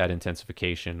with that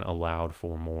intensification allowed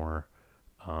for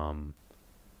um,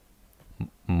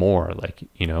 more like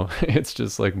it's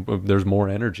just like there's more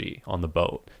energy on the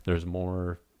boat. There's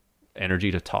more energy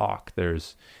to talk.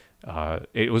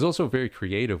 It was also very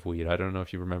creative weed. I don't know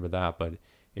if you remember that, but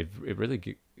it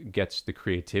really gets the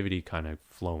creativity kind of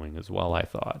flowing as well, I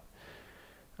thought.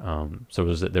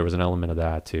 So there was an element of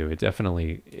that too.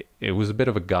 It was a bit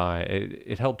of a guide.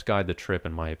 It helped guide the trip,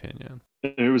 in my opinion.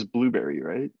 And it was blueberry,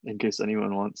 right? In case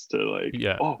anyone wants to like,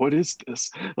 Yeah, oh, what is this?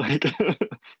 Like,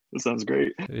 this sounds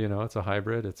great. it's a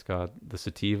hybrid. It's got the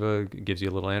sativa, gives you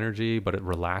a little energy, but it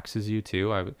relaxes you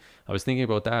too. I was thinking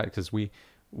about that because we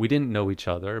didn't know each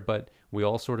other, but we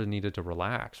all sort of needed to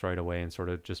relax right away and sort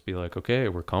of just be like, okay,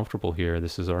 we're comfortable here.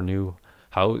 This is our new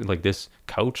how like this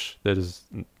couch that is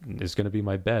going to be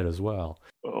my bed as well.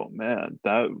 Oh man,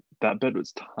 that bed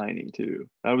was tiny too.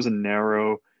 That was a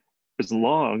narrow, it's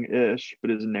long-ish,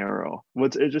 but it's narrow.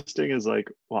 What's interesting is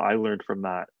like what I learned from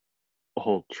that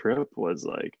whole trip was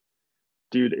like,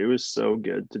 dude, it was so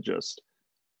good to just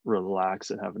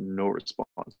relax and have no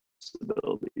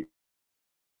responsibilities.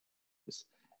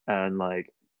 And like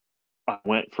I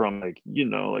went from like,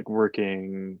 like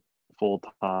working full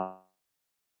time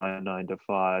 9 to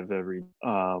 5 every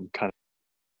kind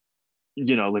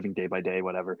of living day by day,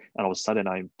 whatever. And all of a sudden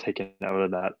I'm taken out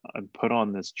of that. I'm put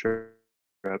on this trip.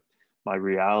 My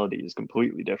reality is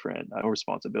completely different. I have no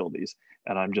responsibilities.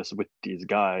 And I'm just with these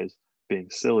guys being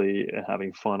silly and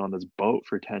having fun on this boat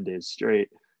for 10 days straight.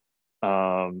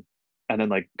 Um, and then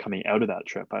like coming out of that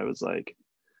trip, I was like,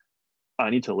 I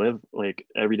need to live like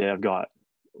every day I've got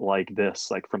like this,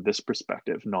 like from this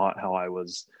perspective, not how I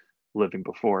was living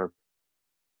before.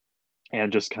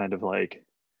 And just kind of like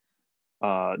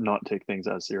not take things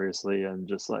as seriously and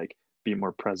just like be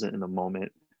more present in the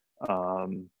moment,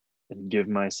 and give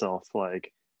myself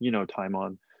like time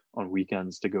on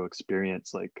weekends to go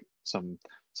experience like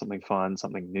something fun,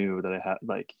 something new that I had,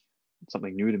 like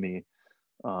something new to me,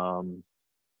 um,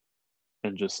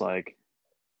 and just like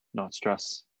not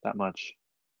stress that much,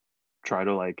 try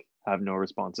to like have no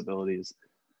responsibilities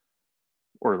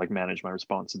or like manage my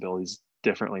responsibilities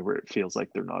differently where it feels like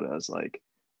they're not as like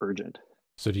urgent.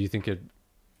 So do you think it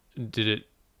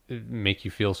make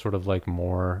you feel sort of like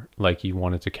more like you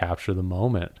wanted to capture the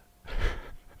moment?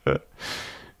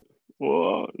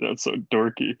 Whoa, that's so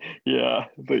dorky. Yeah,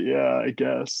 but yeah, I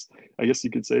guess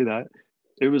you could say that.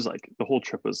 It was like the whole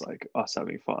trip was like us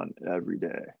having fun every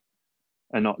day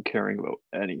and not caring about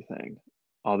anything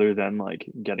other than like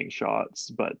getting shots.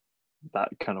 But that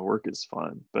kind of work is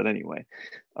fun. But anyway,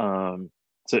 um,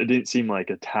 so it didn't seem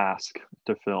like a task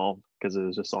to film because it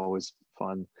was just always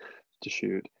fun to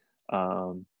shoot.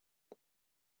 Um,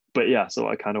 but yeah, so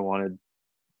I kind of wanted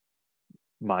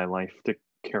my life to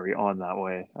carry on that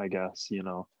way, I guess, you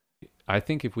know, I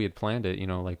think if we had planned it,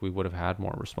 like we would have had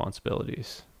more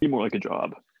responsibilities. be more like a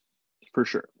job for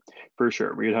sure. For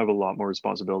sure. We'd have a lot more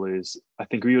responsibilities. I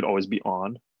think we would always be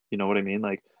on, you know what I mean?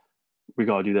 Like, we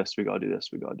got to do this, we got to do this,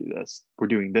 we got to do this. We're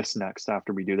doing this next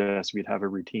after we do this. We'd have a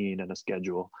routine and a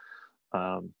schedule.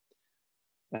 Um,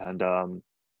 and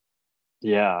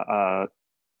yeah,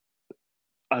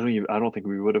 I don't think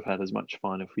we would have had as much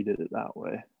fun if we did it that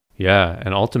way. Yeah,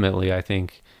 and ultimately I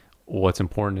think what's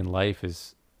important in life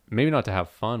is maybe not to have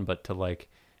fun, but to like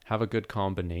have a good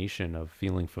combination of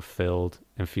feeling fulfilled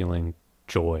and feeling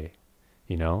joy,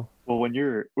 you know? Well, when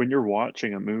you're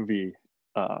watching a movie,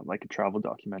 like a travel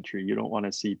documentary, you don't want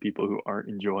to see people who aren't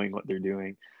enjoying what they're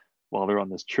doing while they're on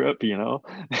this trip, you know?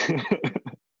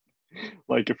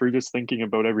 Like if we're just thinking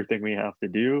about everything we have to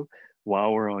do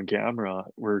while we're on camera,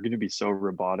 we're going to be so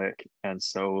robotic and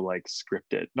so like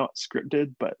scripted. Not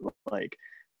scripted, but like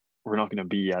we're not going to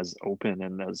be as open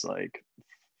and as like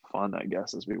fun, I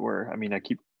guess, as we were. I mean, I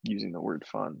keep using the word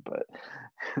fun, but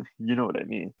you know what I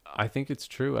mean. I think it's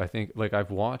true. I think like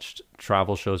I've watched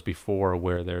travel shows before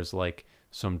where there's like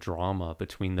some drama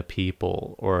between the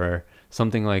people or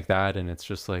something like that and it's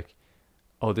just like,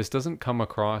 oh, this doesn't come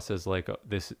across as like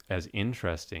this as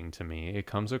interesting to me. It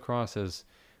comes across as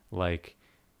like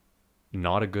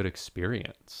not a good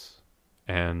experience.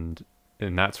 And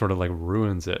that sort of like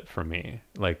ruins it for me.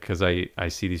 Like cuz I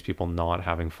see these people not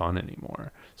having fun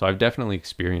anymore. So I've definitely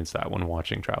experienced that when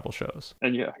watching travel shows.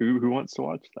 And yeah, who wants to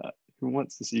watch that? Who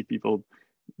wants to see people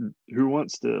who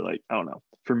wants to like I don't know.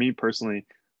 For me personally,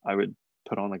 I would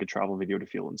put on like a travel video to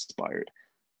feel inspired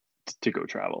to go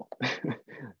travel.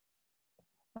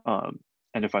 um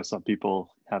and if I saw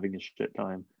people having a shit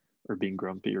time or being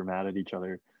grumpy or mad at each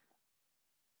other,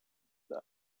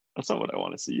 that's not what I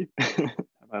want to see. Have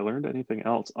I learned anything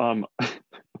else? I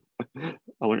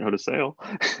learned how to sail.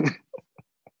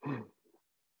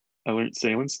 I learned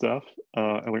sailing stuff.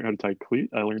 I learned how to tie cleat.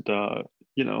 I learned,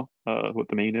 what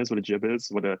the main is, what a jib is,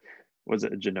 what a, was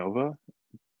it a Genova?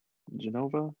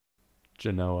 Genova?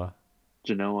 Genoa,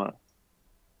 Genoa.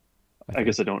 I I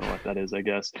guess I think. don't know what that is, I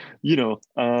guess.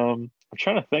 I'm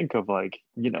trying to think of like,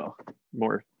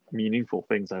 more meaningful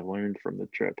things I've learned from the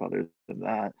trip other than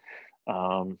that.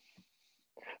 Um,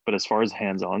 but as far as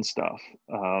hands-on stuff,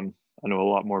 I know a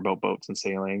lot more about boats and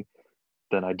sailing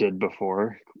than I did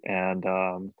before. And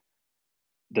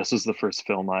this was the first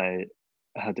film I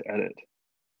had to edit,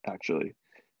 actually.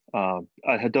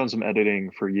 I had done some editing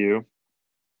for you.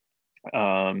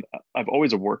 I've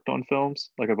always worked on films.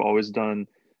 Like I've always done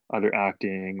either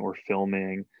acting or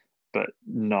filming, but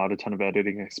not a ton of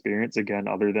editing experience again,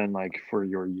 other than like for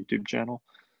your YouTube channel.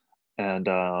 And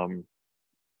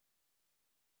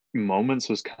Moments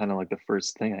was kind of like the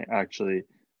first thing I actually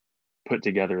put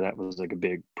together that was like a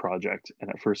big project. And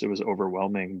at first it was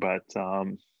overwhelming, but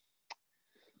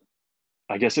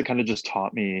I guess it kind of just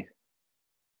taught me,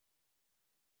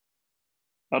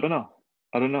 I don't know.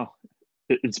 I don't know.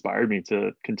 It inspired me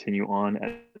to continue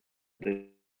on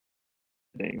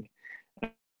editing.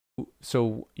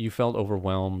 So you felt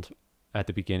overwhelmed at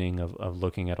the beginning of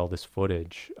looking at all this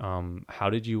footage. How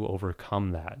did you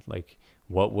overcome that? Like,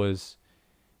 what was,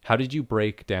 how did you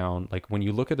break down, like, when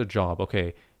you look at a job,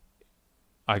 okay,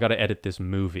 I got to edit this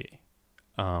movie.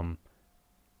 Um,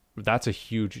 that's a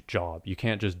huge job. You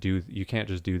can't just do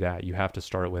that. You have to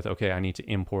start with, okay, I need to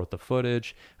import the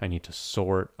footage, I need to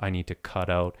sort, I need to cut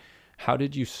out. How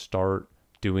did you start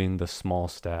doing the small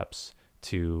steps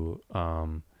to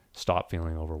stop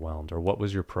feeling overwhelmed, or what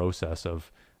was your process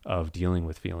of dealing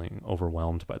with feeling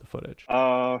overwhelmed by the footage?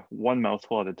 One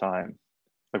mouthful at a time,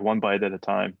 like one bite at a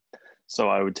time. So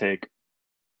I would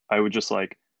just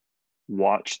like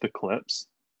watch the clips.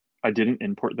 I didn't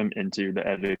import them into the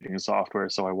editing software,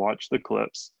 so I watched the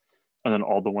clips, and then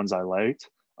all the ones I liked,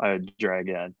 I'd drag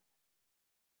in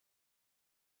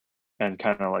and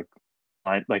kind of like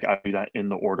I do that in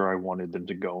the order I wanted them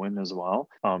to go in as well.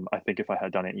 I think if I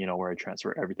had done it, where I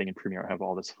transfer everything in Premiere, I have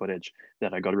all this footage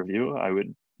that I got to review, I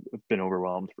would have been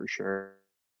overwhelmed for sure.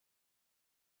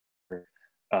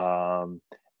 Um,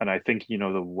 and I think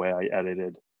the way I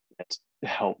edited it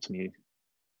helped me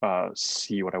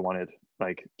see what I wanted,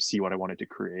 like see what I wanted to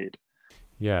create.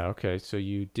 Yeah, okay. So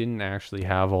you didn't actually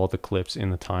have all the clips in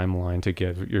the timeline to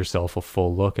give yourself a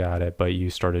full look at it, but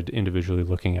you started individually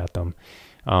looking at them.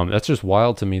 That's just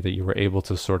wild to me that you were able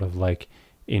to sort of like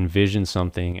envision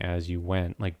something as you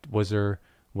went. Like, was there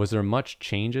much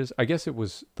changes? I guess it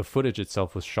was the footage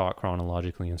itself was shot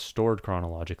chronologically and stored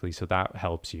chronologically, so that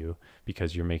helps you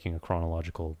because you're making a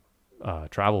chronological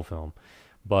travel film.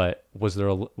 But was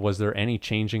there any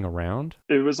changing around?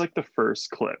 It was like the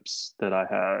first clips that I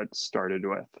had started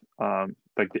with,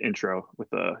 like the intro with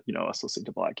the, us listening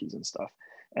to Black Keys and stuff.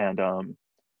 And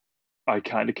I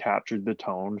kind of captured the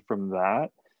tone from that.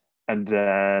 And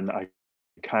then I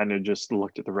kind of just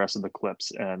looked at the rest of the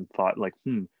clips and thought, like,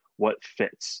 what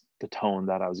fits the tone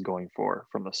that I was going for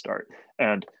from the start?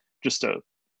 And just to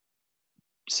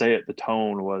say it, the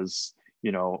tone was,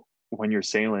 when you're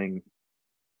sailing,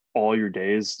 all your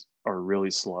days are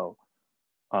really slow.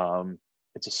 Um,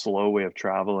 it's a slow way of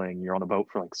traveling. You're on a boat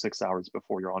for like 6 hours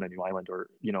before you're on a new island or,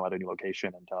 at a new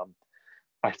location. And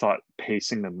I thought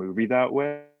pacing the movie that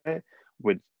way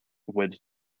would would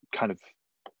kind of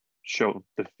show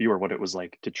the viewer what it was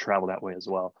like to travel that way as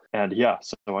well. And yeah,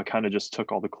 so I kind of just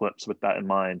took all the clips with that in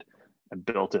mind and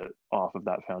built it off of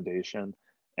that foundation.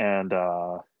 And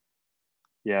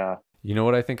yeah, You know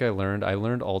what I think I learned? I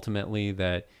learned ultimately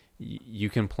that you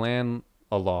can plan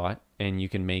a lot and you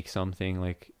can make something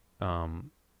like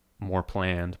more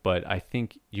planned, but I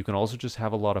think you can also just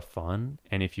have a lot of fun.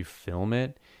 And if you film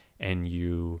it and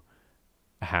you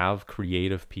have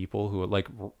creative people who like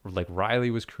Riley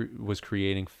was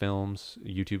creating films,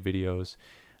 YouTube videos.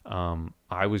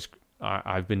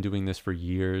 I've been doing this for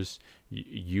years.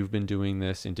 You've been doing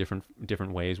this in different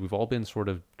ways. We've all been sort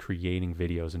of creating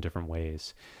videos in different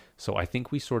ways. So I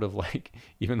think we sort of like,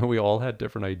 even though we all had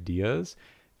different ideas,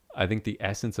 I think the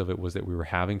essence of it was that we were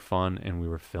having fun and we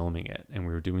were filming it and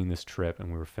we were doing this trip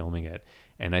and we were filming it.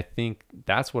 And I think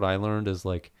that's what I learned is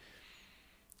like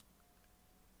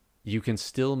you can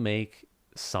still make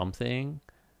something.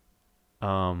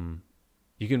 Um,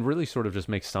 you can really sort of just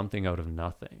make something out of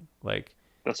nothing. Like,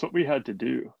 that's what we had to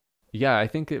do. yeah, I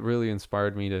think it really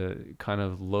inspired me to kind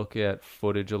of look at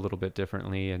footage a little bit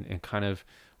differently and kind of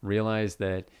realize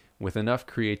that with enough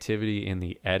creativity in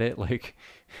the edit, like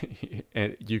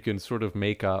you can sort of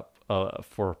make up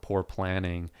for poor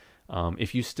planning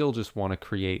if you still just want to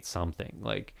create something.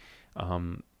 Like,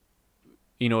 um,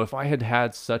 if I had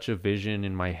had such a vision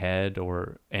in my head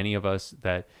or any of us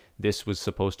that this was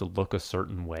supposed to look a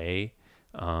certain way,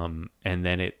 and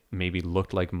then it maybe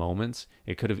looked like moments,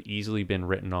 it could have easily been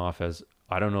written off as,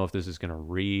 I don't know if this is going to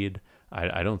read.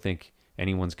 I don't think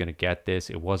anyone's going to get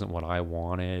this. It wasn't what I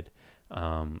wanted.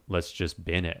 Let's just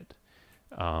bin it.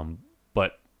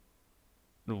 But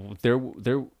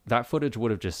that footage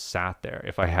would have just sat there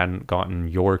if I hadn't gotten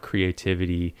your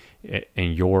creativity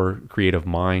and your creative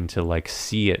mind to like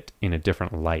see it in a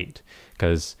different light.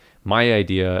 Because my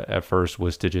idea at first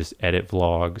was to just edit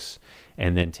vlogs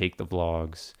and then take the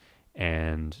vlogs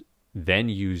and then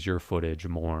use your footage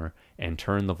more and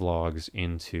turn the vlogs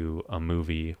into a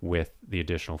movie with the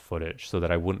additional footage so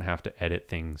that I wouldn't have to edit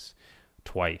things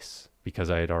twice because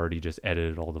I had already just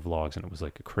edited all the vlogs and it was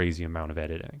like a crazy amount of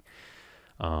editing.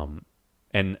 Um,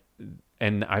 and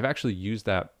and I've actually used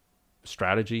that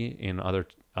strategy in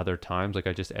other times. Like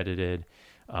I just edited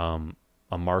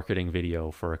a marketing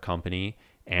video for a company,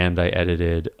 and I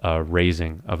edited a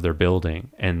raising of their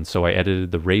building. And so I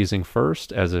edited the raising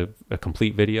first as a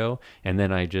complete video, and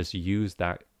then I just used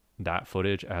that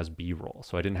footage as B-roll.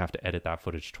 So I didn't have to edit that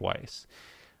footage twice.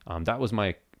 That was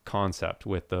my concept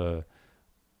with the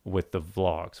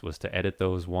vlogs, was to edit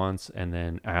those once and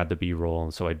then add the b-roll,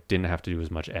 and so I didn't have to do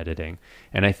as much editing.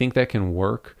 And I think that can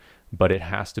work, but it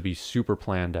has to be super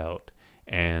planned out,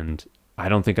 and I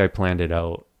don't think I planned it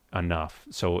out enough,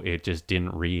 so it just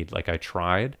didn't read. Like I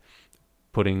tried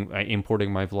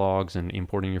importing my vlogs and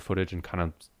importing your footage and kind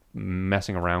of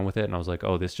messing around with it, and I was like,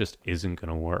 oh, this just isn't going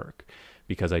to work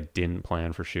because I didn't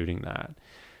plan for shooting that.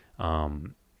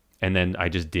 um, and then I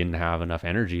just didn't have enough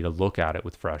energy to look at it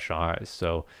with fresh eyes.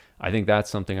 So I think that's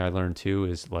something I learned too,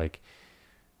 is like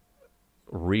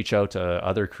reach out to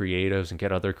other creatives and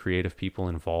get other creative people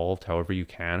involved however you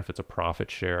can, if it's a profit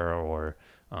share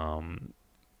um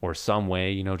or some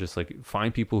way, just like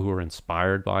find people who are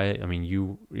inspired by it. I mean,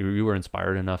 you were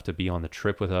inspired enough to be on the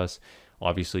trip with us.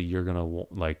 Obviously you're going to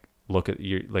like look at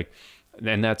your like,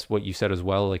 and that's what you said as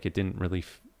well, like it didn't really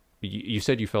you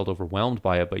said you felt overwhelmed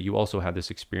by it, but you also had this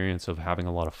experience of having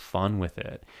a lot of fun with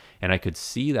it. And I could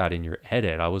see that in your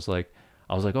edit. I was like,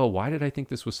 oh, why did I think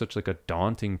this was such like a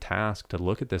daunting task to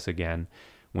look at this again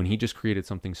when he just created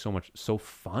something so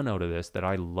fun out of this that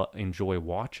I enjoy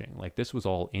watching? Like this was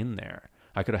all in there.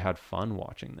 I could have had fun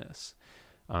watching this.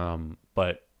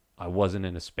 But I wasn't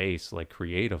in a space like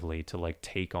creatively to like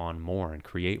take on more and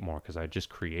create more because I just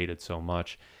created so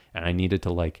much and I needed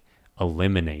to like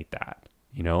eliminate that,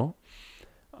 you know?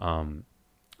 Um,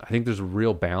 I think there's a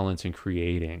real balance in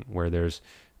creating where there's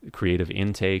creative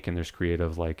intake and there's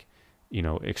creative like,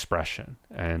 expression.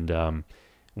 And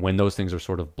when those things are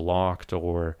sort of blocked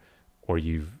or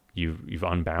you've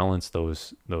unbalanced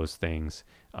those things,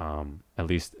 at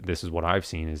least this is what I've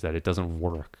seen is that it doesn't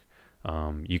work.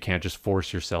 You can't just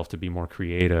force yourself to be more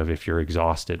creative if you're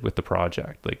exhausted with the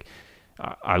project. Like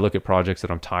I look at projects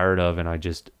that I'm tired of and I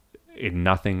just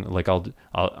nothing like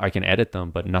I can edit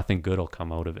them, but nothing good will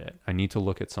come out of it. I need to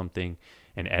look at something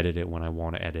and edit it when I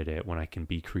want to edit it, when I can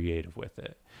be creative with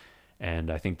it.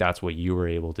 And I think that's what you were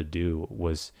able to do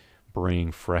was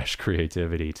bring fresh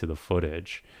creativity to the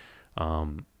footage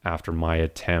after my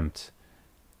attempt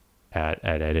at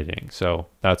editing. So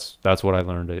that's what I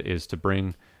learned is to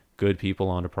bring good people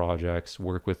onto projects,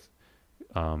 work with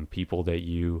people that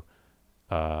you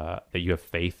have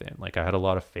faith in. Like I had a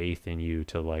lot of faith in you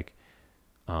to like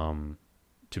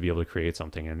to be able to create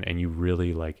something, and you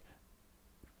really like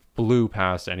blew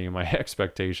past any of my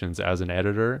expectations as an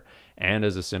editor and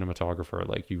as a cinematographer.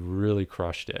 Like you really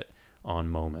crushed it on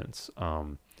moments.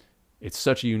 It's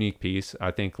such a unique piece.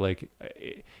 I think like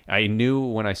I knew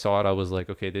when I saw it, I was like,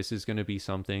 okay, this is going to be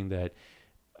something that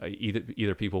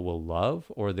either people will love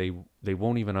or they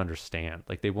won't even understand.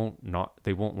 Like they won't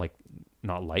like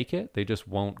not like it. They just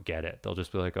won't get it. They'll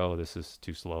just be like, oh, this is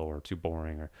too slow or too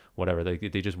boring or whatever.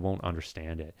 They just won't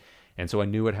understand it. And so I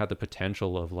knew it had the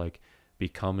potential of like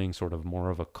becoming sort of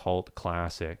more of a cult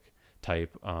classic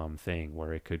type thing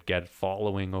where it could get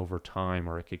following over time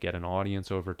or it could get an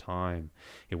audience over time.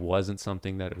 It wasn't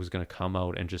something that was going to come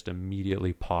out and just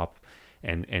immediately pop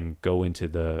and go into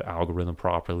the algorithm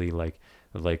properly like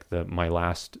the my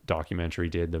last documentary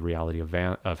did, the reality of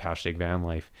hashtag van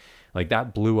life. Like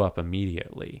that blew up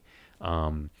immediately.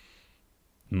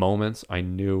 Moments I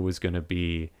knew was going to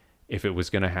be, if it was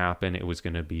going to happen, it was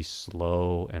going to be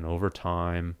slow and over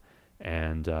time.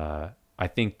 And I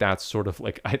think that's sort of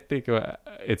like, I think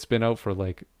it's been out for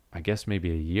like, I guess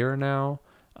maybe a year now.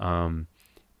 And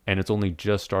it's only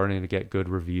just starting to get good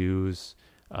reviews.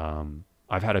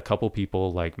 I've had a couple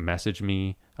people like message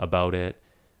me about it.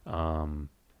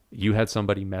 You had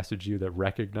somebody message you that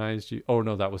recognized you. Oh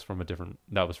no, that was from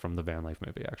the van life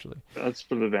movie actually. That's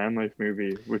for the van life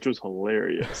movie, which was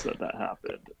hilarious that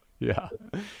happened. Yeah.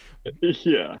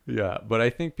 Yeah. Yeah, but I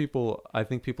think people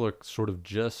are sort of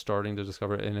just starting to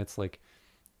discover it, and it's like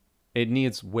it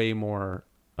needs way more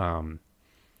um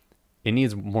it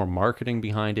needs more marketing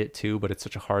behind it too, but it's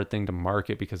such a hard thing to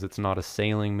market because it's not a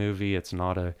sailing movie, it's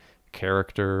not a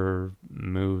character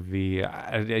movie.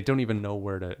 I don't even know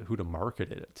who to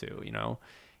market it to.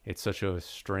 It's such a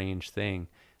strange thing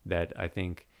that I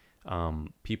think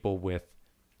people with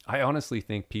I honestly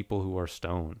think people who are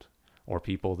stoned or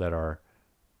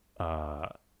uh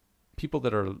people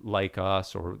that are like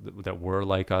us or that were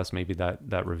like us, maybe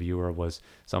that reviewer was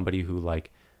somebody who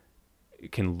like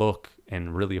can look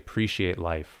and really appreciate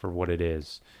life for what it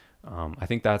is. I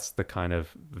think that's the kind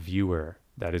of viewer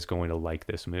that is going to like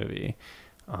this movie.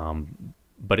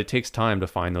 But it takes time to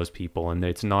find those people, and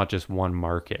it's not just one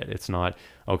market. It's not,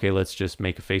 okay, let's just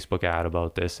make a Facebook ad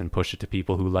about this and push it to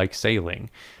people who like sailing.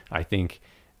 I think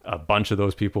a bunch of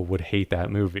those people would hate that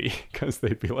movie because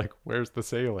they'd be like, where's the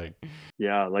sailing?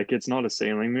 Yeah, like it's not a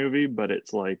sailing movie, but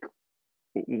it's like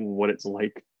what it's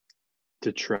like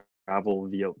to travel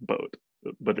via boat,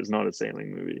 but it's not a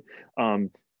sailing movie. Um,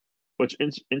 what's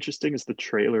interesting is the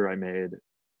trailer I made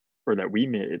or that we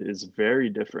made is very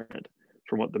different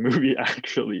from what the movie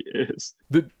actually is.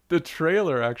 The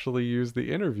trailer actually used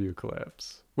the interview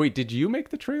clips. Wait, did you make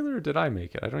the trailer or did I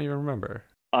make it? I don't even remember.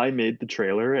 I made the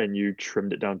trailer and you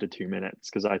trimmed it down to 2 minutes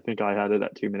because I think I had it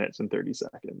at 2 minutes and 30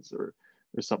 seconds or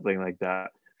something like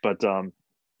that. But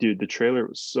dude, the trailer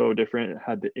was so different. It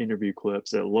had the interview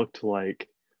clips. It looked like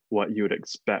what you would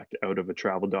expect out of a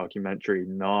travel documentary,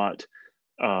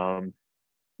 um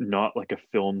not like a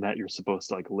film that you're supposed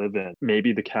to like live in.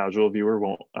 Maybe the casual viewer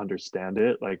won't understand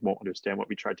it, like won't understand what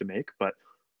we tried to make, but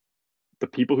the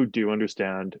people who do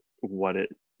understand what it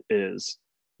is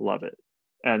love it.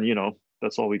 And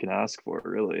that's all we can ask for,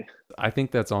 really. I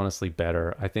think that's honestly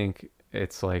better. I think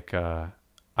it's like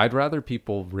I'd rather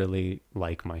people really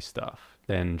like my stuff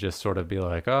than just sort of be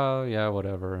like, "Oh, yeah,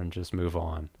 whatever," and just move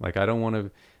on. Like I don't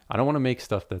want to make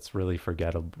stuff that's really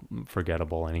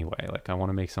forgettable anyway. Like I want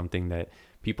to make something that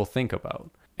people think about.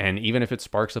 and even if it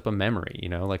sparks up a memory,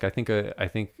 like I think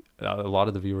a lot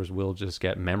of the viewers will just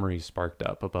get memories sparked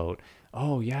up about,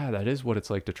 oh yeah, that is what it's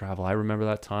like to travel. I remember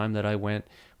that time that I went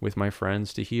with my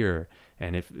friends to here,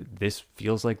 and if this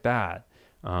feels like that,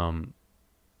 um,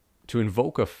 to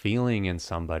invoke a feeling in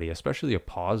somebody, especially a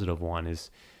positive one,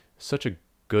 is such a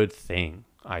good thing.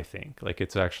 I think like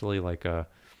it's actually like a,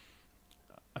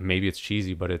 maybe it's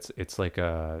cheesy, but it's like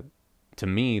a, to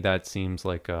me that seems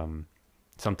like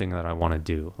something that I want to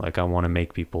do. Like I want to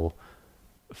make people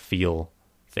feel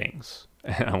things,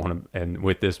 and I want to. And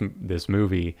with this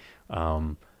movie,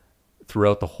 um,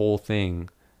 throughout the whole thing,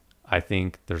 I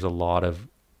think there's a lot of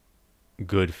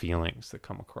good feelings that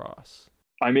come across.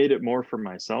 I made it more for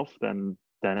myself than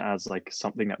as like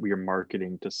something that we are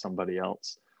marketing to somebody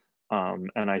else.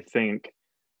 And I think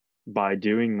by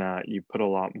doing that, you put a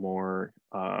lot more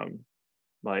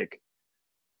like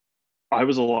I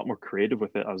was a lot more creative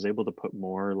with it. I was able to put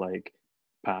more like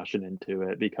passion into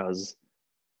it because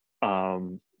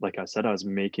like I said, I was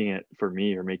making it for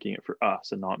me or making it for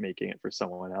us and not making it for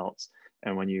someone else.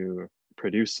 And when you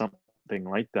produce something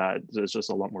like that, it's just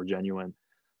a lot more genuine.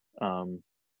 Um,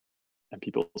 and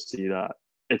people see that.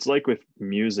 It's like with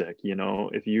music,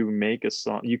 if you make a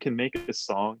song, you can make a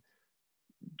song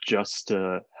just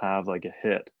to have like a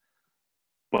hit.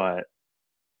 But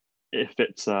if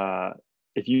it's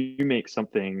if you make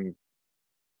something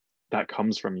that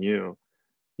comes from you,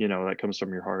 that comes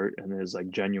from your heart and is like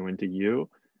genuine to you,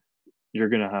 you're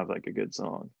gonna have like a good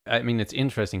song. I mean, it's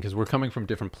interesting because we're coming from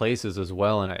different places as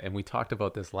well, and we talked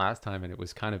about this last time, and it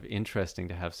was kind of interesting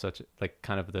to have such like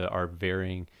kind of the our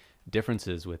varying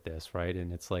differences with this, right?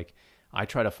 And it's like I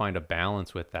try to find a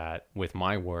balance with that with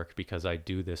my work because I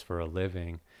do this for a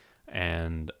living,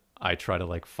 and I try to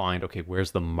like find, okay,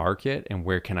 where's the market and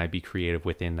where can I be creative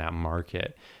within that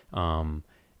market,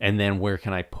 and then where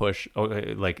can I push? Oh,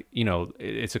 like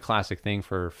it's a classic thing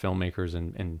for filmmakers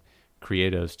and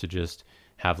creatives to just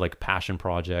have like passion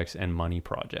projects and money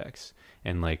projects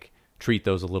and like treat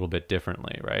those a little bit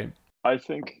differently, right? I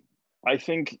think i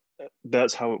think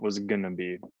that's how it was gonna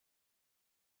be,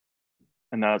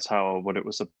 and that's how what it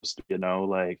was supposed to be,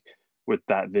 like with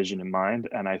that vision in mind.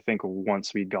 And I think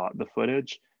once we got the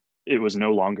footage, it was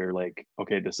no longer like,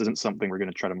 okay, this isn't something we're going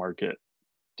to try to market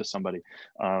to somebody.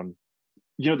 um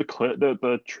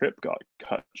the trip got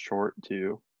cut short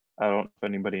too. I don't know if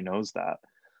anybody knows that.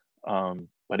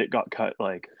 But it got cut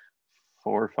like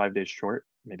 4 or 5 days short,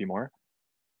 maybe more.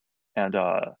 And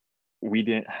we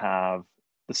didn't have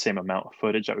the same amount of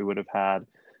footage that we would have had.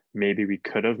 Maybe we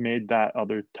could have made that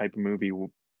other type of movie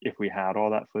if we had all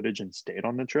that footage and stayed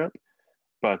on the trip.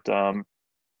 But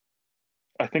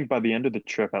I think by the end of the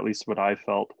trip, at least what I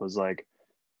felt was like,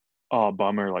 oh,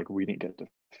 bummer, like we didn't get to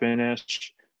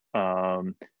finish.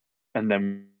 Um, and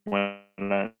then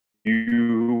when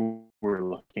you were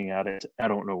looking at it, I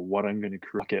don't know what I'm going to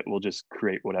create. We'll just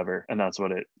create whatever. And that's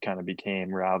what it kind of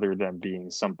became, rather than being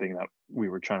something that we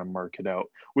were trying to market out,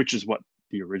 which is what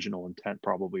the original intent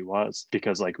probably was.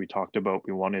 Because, like we talked about,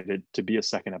 we wanted it to be a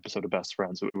second episode of Best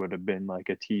Friends. So it would have been like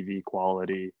a TV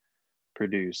quality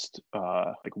produced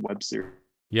like web series.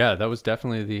 Yeah, that was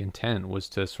definitely the intent, was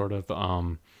to sort of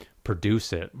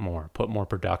produce it more, put more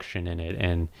production in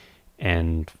it,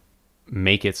 and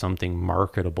make it something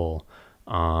marketable,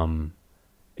 um,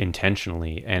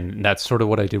 intentionally. And that's sort of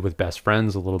what I did with Best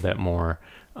Friends a little bit more.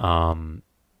 Um,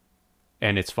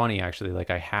 and it's funny actually, like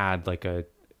I had like a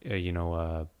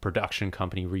production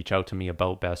company reach out to me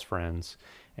about Best Friends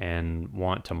and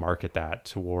want to market that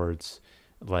towards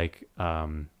like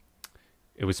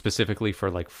it was specifically for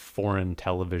like foreign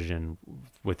television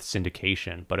with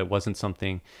syndication, but it wasn't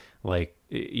something like,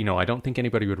 I don't think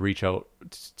anybody would reach out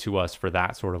to us for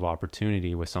that sort of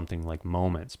opportunity with something like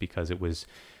Moments, because it was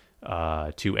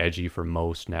too edgy for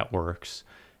most networks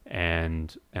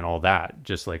and all that,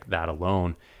 just like that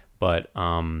alone. But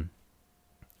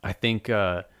I think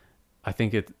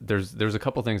there's a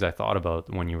couple things I thought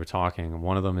about when you were talking.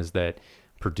 One of them is that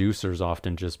producers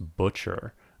often just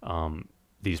butcher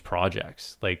these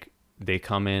projects. Like they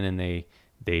come in and they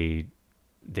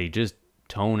they just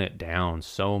tone it down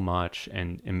so much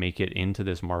and make it into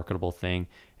this marketable thing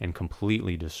and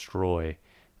completely destroy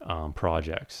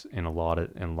projects in a lot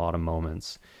of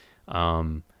moments.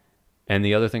 Um, and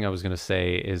the other thing I was going to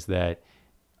say is that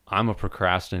I'm a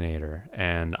procrastinator,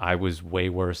 and I was way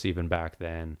worse even back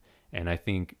then. And I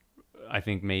think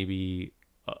maybe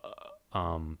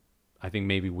um, I think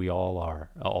maybe we all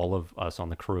are, all of us on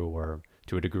the crew, or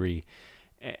to a degree.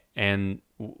 And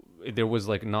there was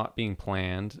like not being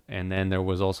planned, and then there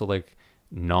was also like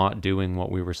not doing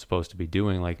what we were supposed to be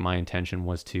doing. Like my intention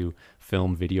was to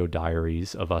film video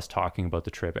diaries of us talking about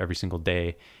the trip every single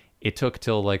day. It took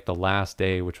till like the last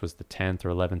day, which was the 10th or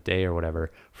 11th day or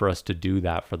whatever, for us to do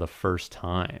that for the first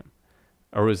time.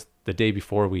 Or it was the day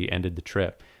before we ended the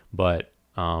trip. But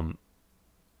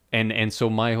and so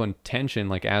my intention,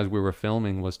 like as we were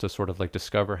filming, was to sort of like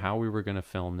discover how we were going to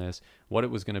film this, what it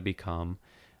was going to become.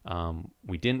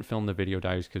 We didn't film the video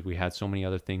diaries because we had so many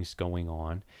other things going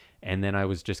on, and then I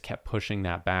was just kept pushing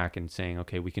that back and saying,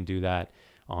 okay, we can do that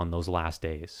on those last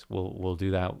days. We'll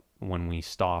do that when we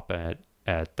stop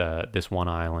at this one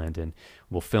island, and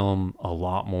we'll film a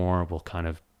lot more. We'll kind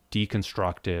of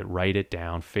deconstruct it, write it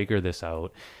down, figure this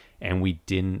out, and we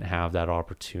didn't have that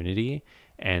opportunity,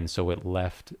 and so it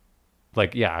left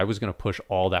like yeah, I was gonna push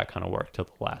all that kind of work till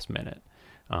the last minute,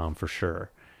 for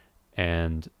sure,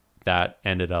 and that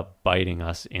ended up biting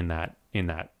us in that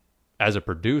as a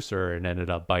producer, it ended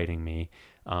up biting me,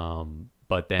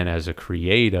 but then as a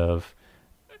creative,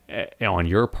 on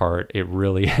your part, it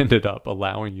really ended up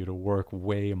allowing you to work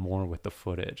way more with the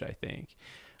footage, I think,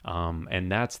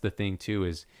 and that's the thing too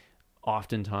is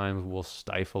oftentimes we'll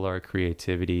stifle our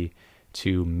creativity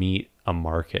to meet a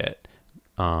market.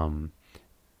 Um,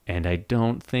 and I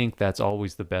don't think that's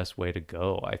always the best way to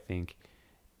go. I think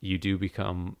you do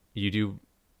become, you do,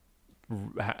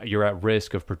 you're at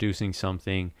risk of producing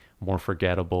something more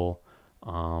forgettable,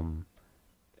 um,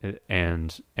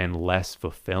 and less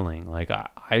fulfilling. Like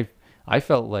I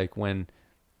felt like when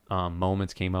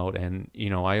moments came out, and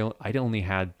I'd only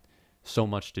had so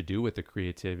much to do with the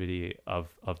creativity of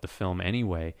the film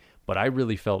anyway, but I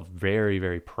really felt very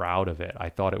very proud of it. I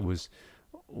thought it was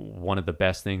one of the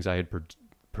best things I had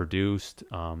produced,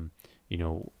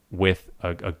 with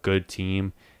a good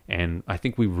team, and I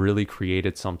think we really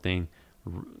created something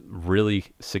really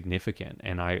significant.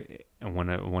 And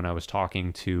when I was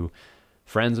talking to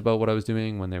friends about what I was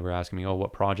doing, when they were asking me, "Oh,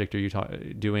 what project are you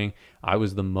doing?" I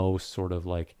was the most sort of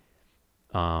like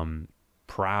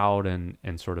proud and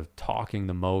sort of talking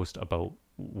the most about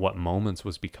what Moments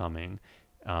was becoming,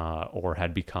 or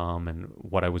had become, and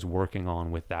what I was working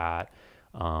on with that,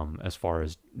 as far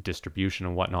as distribution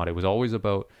and whatnot. It was always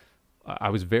about, I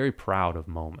was very proud of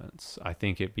Moments. I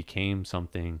think it became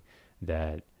something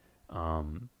that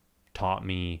taught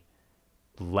me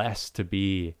less to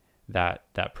be that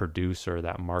producer,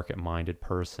 that market minded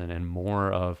person, and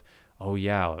more of, oh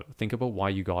yeah, think about why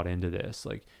you got into this.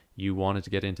 Like you wanted to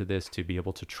get into this to be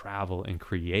able to travel and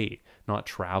create, not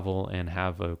travel and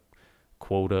have a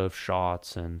quota of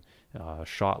shots and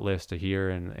shot list to here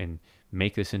and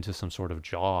make this into some sort of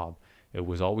job. It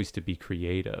was always to be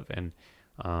creative, and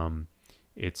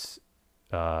it's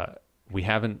we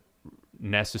haven't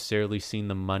necessarily seen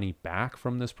the money back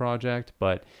from this project,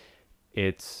 but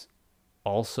it's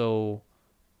also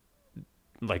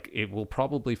like it will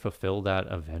probably fulfill that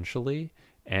eventually.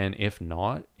 And if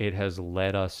not, it has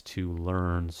led us to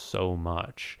learn so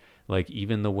much. Like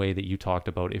even the way that you talked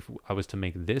about, if I was to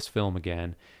make this film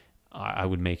again, I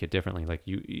would make it differently. Like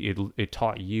it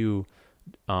taught you,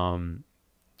 um,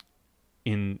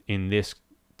 in this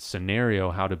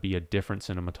scenario, how to be a different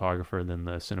cinematographer than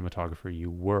the cinematographer you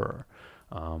were,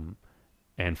 um,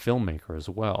 and filmmaker as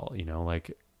well.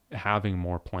 Like having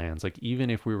more plans. Like even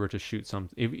if we were to shoot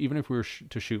even if we were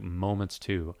to shoot Moments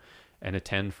too, and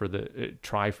attend for the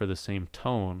try for the same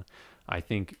tone, I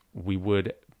think we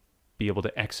would be able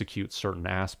to execute certain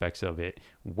aspects of it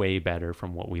way better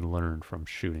from what we learned from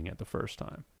shooting it the first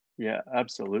time. Yeah,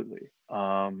 absolutely.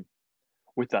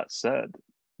 With that said,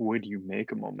 would you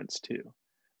make a Moments 2?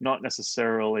 Not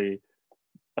necessarily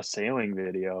a sailing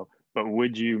video, but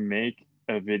would you make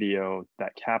a video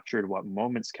that captured what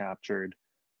Moments captured,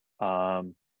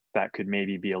 um, that could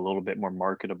maybe be a little bit more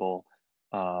marketable?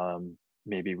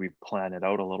 Maybe we plan it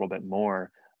out a little bit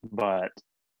more, but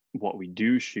what we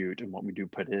do shoot and what we do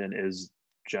put in is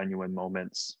genuine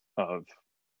moments of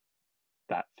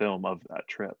that film, of that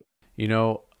trip.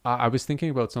 I was thinking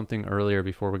about something earlier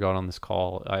before we got on this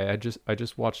call. I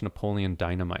just watched Napoleon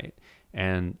Dynamite,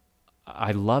 and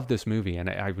I love this movie, and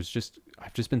I've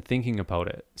just been thinking about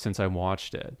it since I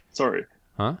watched it. Sorry,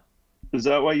 Huh? is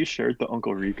that why you shared the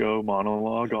Uncle Rico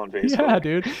monologue on Yeah, Facebook?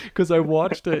 dude. Because I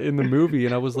watched it in the movie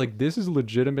and I was like, this is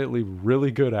legitimately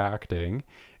really good acting.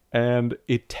 And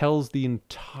it tells the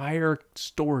entire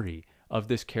story of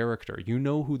this character. You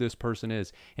know who this person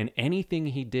is. And anything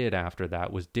he did after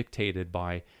that was dictated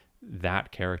by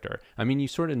that character. I mean, you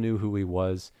sort of knew who he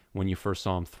was when you first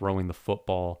saw him throwing the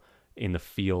football in the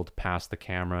field past the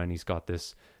camera, and he's got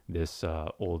this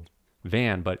old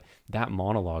van. But that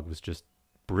monologue was just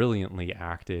brilliantly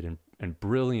acted and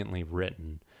brilliantly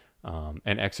written.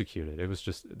 and executed. It was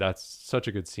just that's such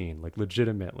a good scene, like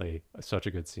legitimately such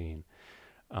a good scene.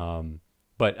 Um,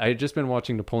 but I had just been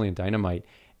watching Napoleon Dynamite,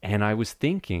 and I was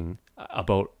thinking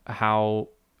about how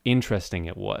interesting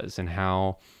it was and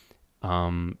how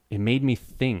it made me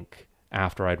think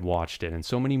after I'd watched it. And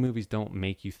so many movies don't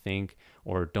make you think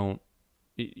or don't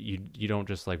you don't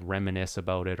just like reminisce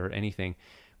about it or anything.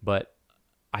 But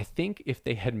I think if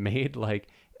they had made like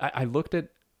I looked at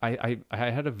I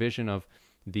had a vision of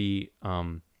the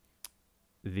um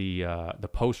the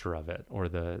poster of it or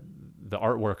the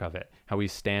artwork of it, how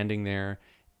he's standing there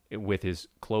with his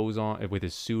clothes on, with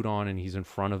his suit on, and he's in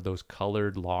front of those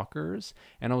colored lockers,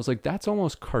 and I was like, that's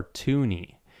almost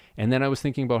cartoony. And then I was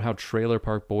thinking about how Trailer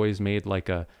Park Boys made like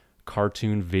a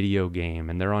cartoon video game,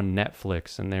 and they're on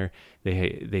Netflix, and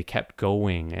they kept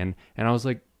going, and I was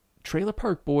like, Trailer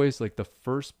Park Boys, like the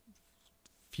first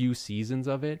few seasons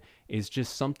of it is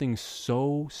just something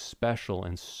so special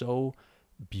and so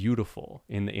beautiful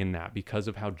in that because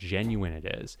of how genuine it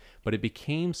is. But it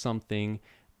became something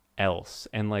else.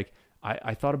 And like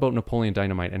I thought about Napoleon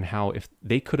Dynamite and how if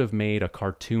they could have made a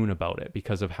cartoon about it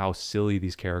because of how silly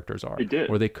these characters are, They did.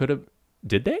 or they could have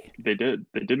did they? They did.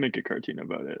 They did make a cartoon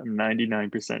about it. I'm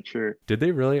 99% sure. Did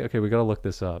they really? Okay, we gotta look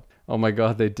this up. Oh my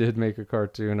god, they did make a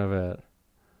cartoon of it.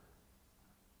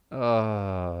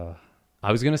 Uh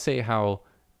I was gonna say how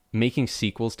making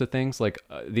sequels to things like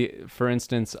the for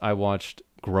instance, I watched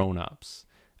Grown Ups,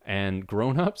 and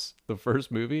Grown Ups, the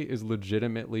first movie is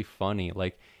legitimately funny.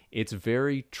 Like it's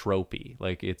very tropey,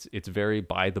 like it's very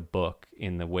by the book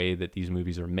in the way that these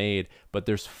movies are made. But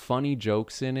there's funny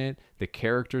jokes in it. The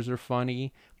characters are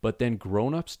funny. But then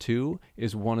Grown Ups 2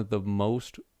 is one of the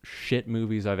most shit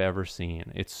movies I've ever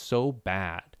seen. It's so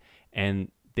bad,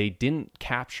 and they didn't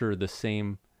capture the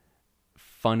same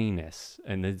funniness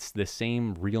and it's the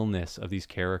same realness of these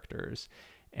characters.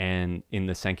 And in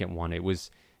the second one, it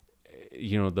was,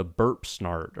 the burp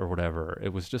snart or whatever.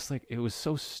 It was just like it was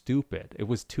so stupid. It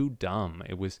was too dumb.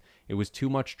 It was too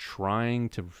much trying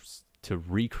to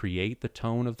recreate the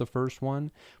tone of the first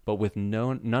one, but with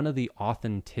none of the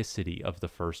authenticity of the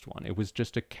first one. It was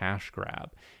just a cash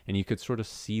grab, and you could sort of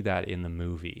see that in the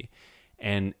movie.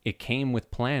 And it came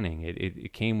with planning.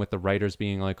 It came with the writers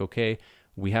being like, okay,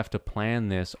 we have to plan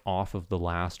this off of the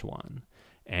last one.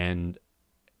 And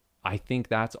I think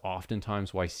that's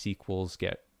oftentimes why sequels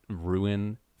get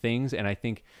ruin things. And I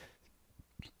think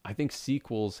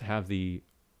sequels have the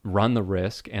run the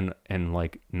risk, and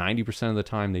like 90% of the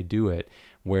time they do it,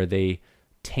 where they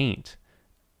taint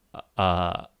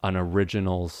an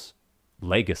original's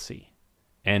legacy.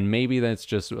 And maybe that's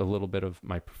just a little bit of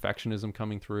my perfectionism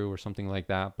coming through or something like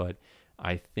that. But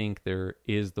I think there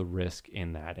is the risk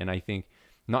in that. And I think,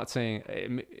 not saying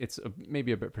it's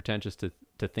maybe a bit pretentious to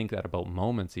think that about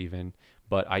Moments even,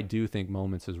 but I do think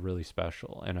Moments is really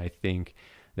special. And I think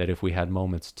that if we had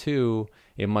Moments too,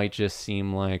 it might just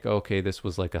seem like, okay, this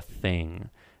was like a thing,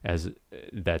 as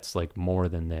that's like more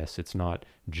than this. It's not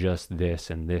just this,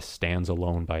 and this stands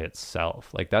alone by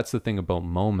itself. Like that's the thing about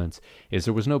Moments, is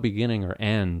there was no beginning or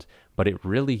end, but it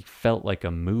really felt like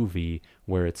a movie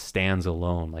where it stands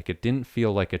alone. Like it didn't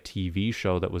feel like a TV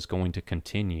show that was going to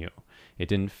continue. It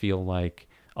didn't feel like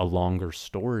a longer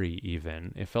story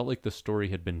even. It felt like the story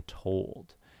had been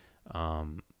told,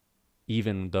 um,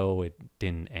 even though it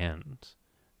didn't end.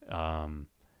 Um,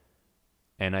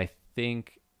 and I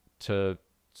think to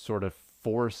sort of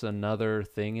force another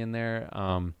thing in there,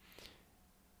 and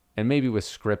maybe with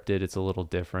scripted it's a little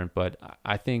different, but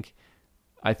I think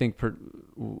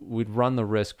we'd run the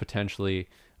risk potentially,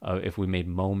 if we made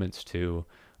Moments too,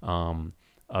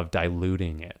 of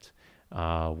diluting it.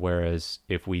 Whereas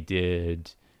if we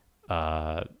did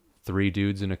uh, three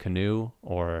dudes in a canoe,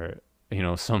 or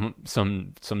some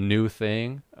new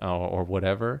thing, or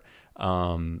whatever,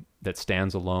 that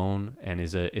stands alone and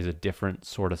is a different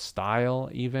sort of style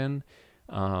even,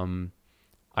 um,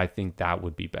 I think that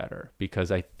would be better, because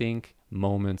I think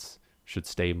Moments should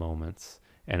stay Moments.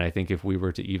 And I think if we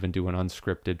were to even do an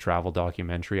unscripted travel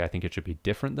documentary, I think it should be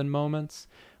different than Moments.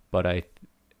 But I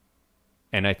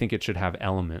think it should have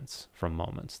elements from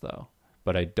Moments though.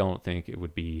 But I don't think it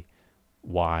would be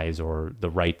wise or the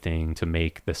right thing to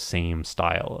make the same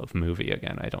style of movie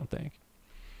again. I don't think.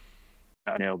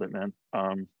 I nailed it, man.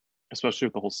 Especially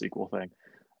with the whole sequel thing.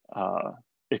 Uh,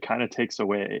 it kind of takes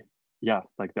away, yeah,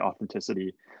 like the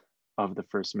authenticity of the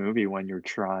first movie when you're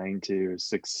trying to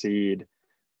succeed,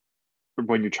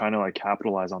 when you're trying to like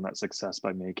capitalize on that success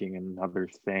by making another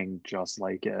thing just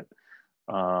like it.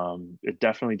 It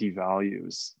definitely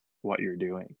devalues what you're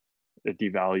doing. It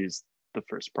devalues the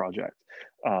first project.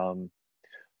 Um,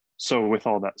 so with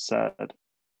all that said,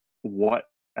 what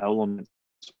elements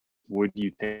would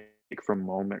you take from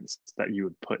moments that you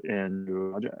would put into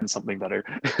a project and something better?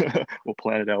 We'll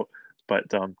plan it out. But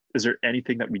is there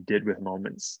anything that we did with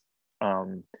moments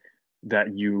um,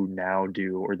 that you now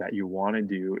do or that you want to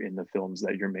do in the films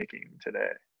that you're making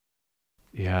today?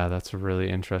 Yeah, that's a really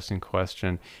interesting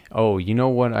question. Oh, you know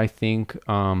what I think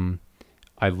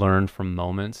I learned from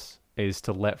moments is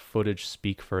to let footage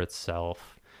speak for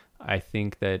itself. I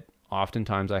think that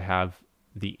oftentimes I have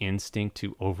the instinct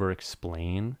to over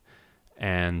explain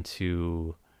and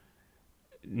to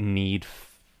need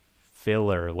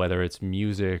filler, whether it's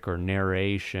music or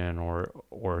narration or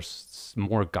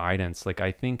more guidance. Like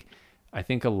I think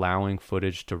allowing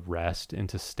footage to rest and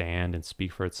to stand and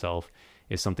speak for itself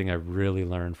is something I really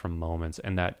learned from moments,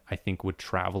 and that I think would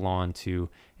travel on to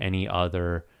any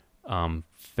other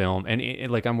film. And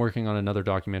like I'm working on another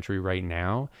documentary right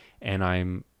now, and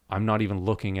I'm not even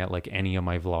looking at like any of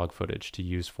my vlog footage to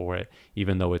use for it,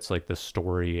 even though it's like the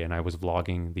story and I was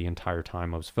vlogging the entire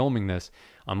time I was filming this.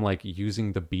 I'm like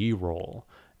using the B-roll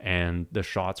and the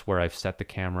shots where I've set the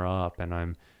camera up and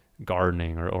I'm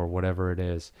gardening or whatever it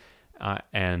is.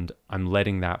 And I'm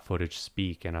letting that footage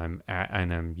speak, and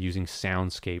I'm using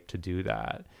soundscape to do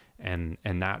that, and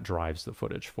that drives the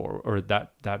footage forward, or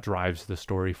that drives the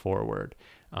story forward.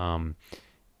 Um,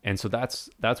 and so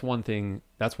that's one thing,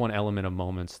 that's one element of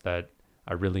moments that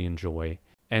I really enjoy.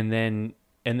 And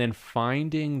then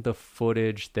finding the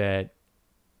footage that,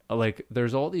 like,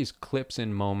 there's all these clips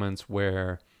in moments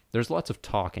where there's lots of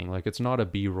talking. Like, it's not a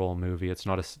B-roll movie, it's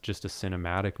not just a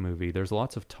cinematic movie. There's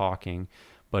lots of talking,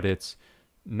 but it's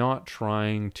not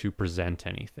trying to present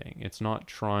anything, it's not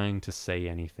trying to say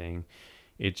anything.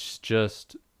 It's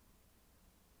just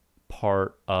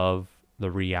part of the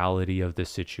reality of the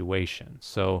situation.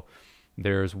 So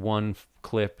there's one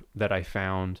clip that I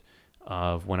found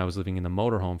of when I was living in the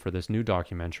motorhome for this new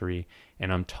documentary,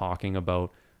 and I'm talking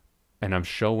about, and I'm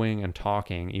showing and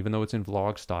talking, even though it's in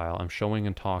vlog style, I'm showing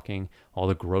and talking all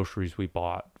the groceries we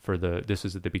bought for this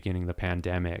is at the beginning of the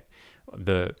pandemic,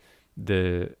 the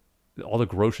the all the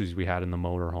groceries we had in the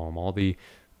motorhome, all the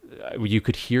you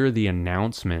could hear the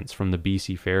announcements from the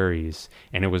BC ferries,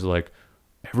 and it was like,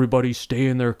 everybody stay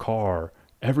in their car,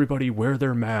 everybody wear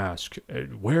their mask,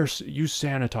 use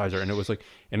sanitizer. And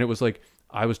it was like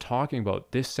I was talking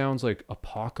about, this sounds like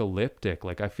apocalyptic,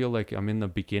 like I feel like I'm in the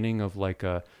beginning of like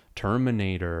a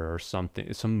Terminator or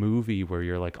something, some movie where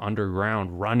you're like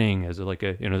underground running as like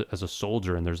a, you know, as a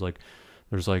soldier, and there's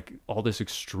like all this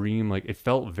extreme, like it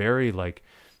felt very like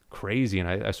crazy. And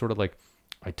I sort of like,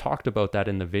 I talked about that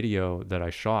in the video that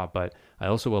I shot, but I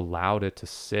also allowed it to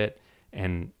sit,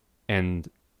 and and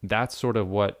that's sort of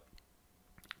what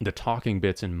the talking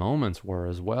bits and moments were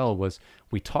as well. Was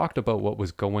we talked about what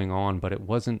was going on, but it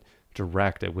wasn't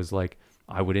direct. It was like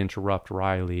I would interrupt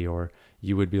Riley, or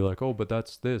you would be like, "Oh, but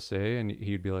that's this, eh?" And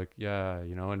he'd be like, "Yeah,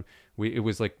 you know." And we, it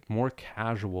was like more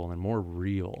casual and more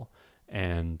real.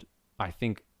 And I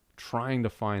think trying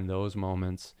to find those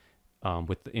moments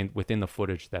within the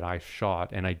footage that I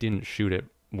shot, and I didn't shoot it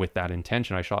with that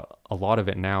intention. I shot a lot of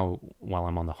it now while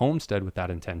I'm on the homestead with that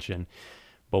intention,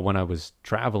 but when I was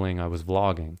traveling, I was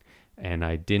vlogging, and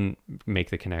I didn't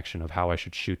make the connection of how I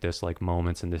should shoot this like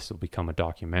moments, and this will become a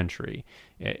documentary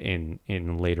in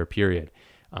a later period.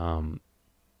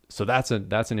 So that's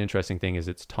an interesting thing. Is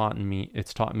it's taught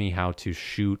me how to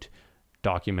shoot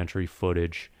documentary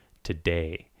footage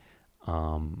today,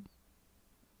 um,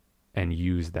 and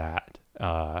use that,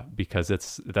 because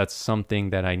that's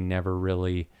something that I never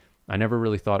really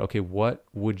thought, okay, what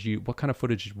kind of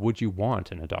footage would you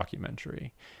want in a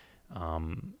documentary?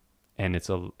 Um, and it's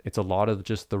a lot of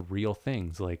just the real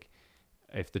things. Like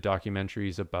if the documentary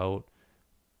is about,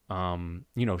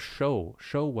 you know, show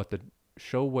what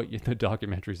the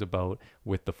documentary is about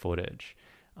with the footage.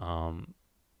 Um,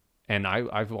 and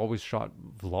I've always shot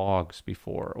vlogs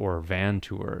before, or van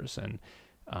tours, and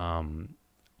um,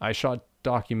 I shot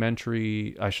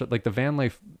documentary. I shot like the van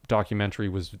life documentary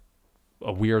was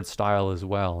a weird style as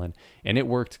well, and it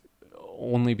worked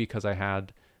only because I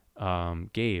had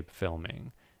Gabe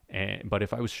filming. But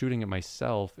if I was shooting it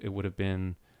myself, it would have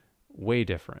been way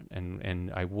different,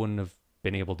 and I wouldn't have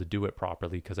been able to do it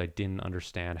properly because I didn't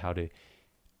understand how to,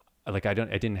 like, I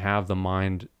didn't have the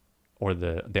mind or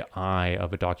the eye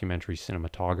of a documentary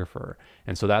cinematographer.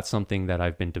 And so that's something that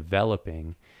I've been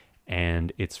developing,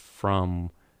 and it's from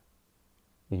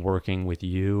working with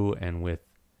you and with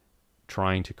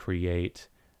trying to create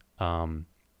um,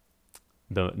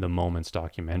 the moments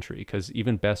documentary. Because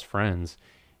even Best Friends,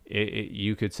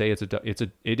 you could say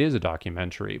it is a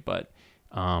documentary, but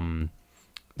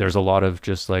there's a lot of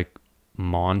just like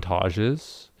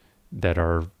montages that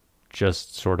are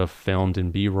just sort of filmed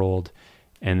and b-rolled,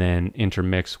 and then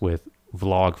intermix with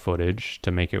vlog footage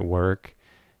to make it work,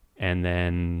 and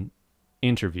then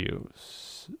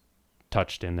interviews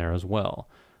touched in there as well.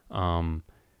 Um,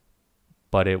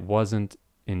 but it wasn't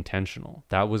intentional.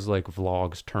 That was like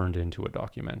vlogs turned into a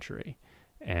documentary.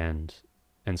 And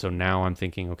so now I'm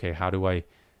thinking, okay, how do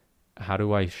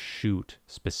I shoot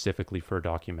specifically for a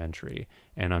documentary?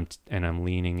 And I'm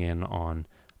leaning in on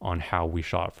how we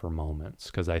shot for moments,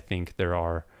 because I think there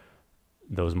are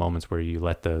those moments where you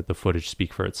let the footage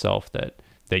speak for itself that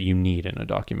you need in a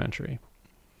documentary.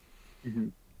 Mm-hmm.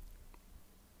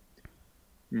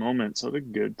 Moments. What a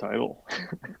good title.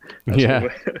 That's Yeah.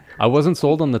 what I wasn't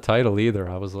sold on the title either.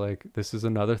 I was like, this is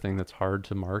another thing that's hard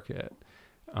to market.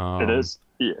 it Um, is.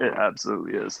 Yeah, it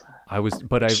absolutely is. I was,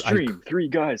 but I Extreme, three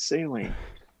guys sailing.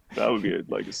 That would be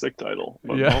like a sick title.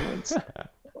 But yeah. moments.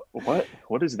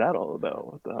 What is that all about?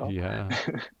 What the Yeah.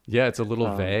 hell? Yeah, it's a little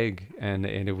um, vague, and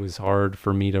it was hard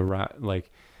for me to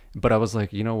like, but I was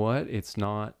like, you know what? It's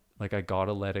not like, I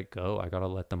gotta let it go. I gotta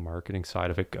let the marketing side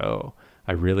of it go.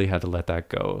 I really had to let that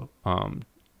go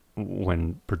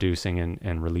when producing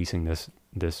and releasing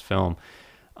this film,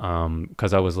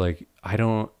 because I was like, I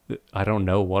don't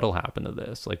know what'll happen to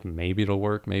this. Like, maybe it'll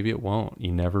work, maybe it won't.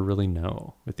 You never really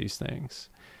know with these things.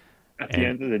 at the And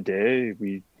end of the day,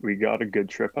 we got a good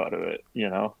trip out of it.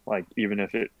 Like even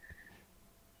if it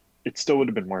still would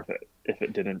have been worth it if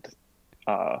it didn't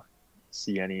uh,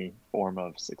 see any form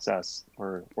of success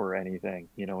or anything.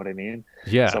 You know what I mean?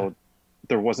 yeah, So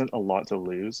there wasn't a lot to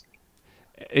lose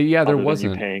yeah, there other than you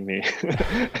wasn't. paying me.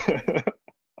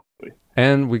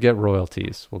 And we get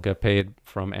royalties. We'll get paid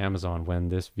from Amazon when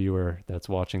this viewer that's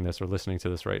watching this or listening to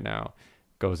this right now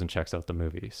goes and checks out the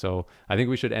movie. So I think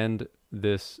we should end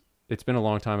this. It's been a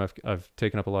long time. I've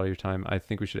taken up a lot of your time. I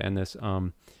think we should end this.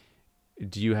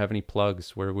 Do you have any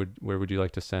plugs? Where would you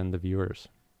like to send the viewers?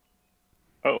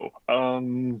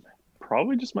 Oh,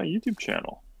 probably just my YouTube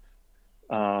channel,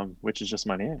 which is just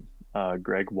my name,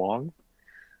 Greg Wong.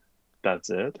 That's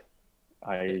it.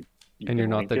 I You And you're can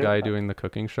not link the it. guy doing the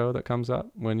cooking show that comes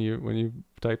up when you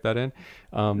type that in.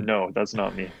 Um, No, that's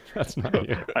not me. that's not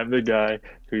you. I'm the guy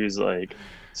who's like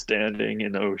standing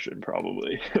in the ocean,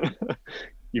 probably,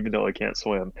 even though I can't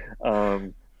swim.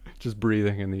 Um, Just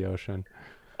breathing in the ocean.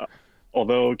 uh,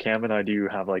 Although Cam and I do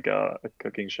have like a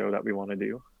cooking show that we want to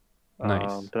do,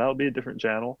 Nice. but that'll be a different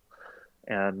channel,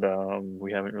 and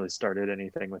we haven't really started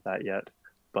anything with that yet.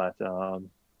 But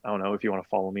I don't know if you want to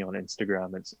follow me on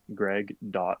Instagram. It's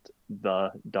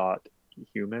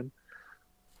greg.the.human.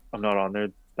 I'm not on there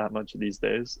that much these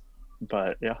days,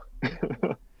 but yeah.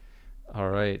 All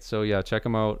right. So yeah, check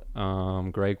him out.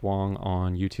 Greg Wong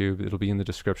on YouTube. It'll be in the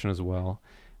description as well.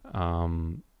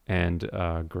 And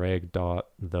Greg dot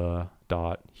the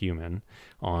dot human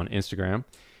on Instagram.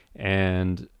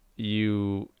 And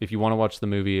if you want to watch the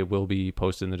movie, it will be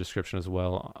posted in the description as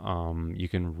well. You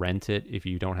can rent it if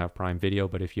you don't have Prime Video,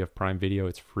 but if you have Prime Video,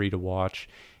 it's free to watch.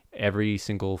 Every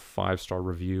single 5-star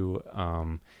review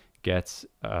gets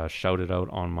shouted out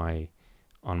on my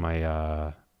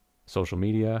social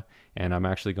media, and I'm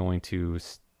actually going to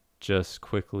just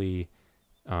quickly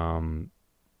um,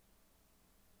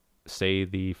 say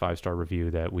the 5-star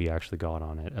review that we actually got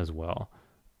on it as well,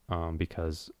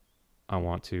 because I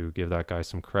want to give that guy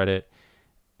some credit,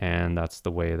 and that's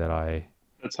the way that I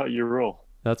That's how you roll.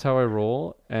 that's how I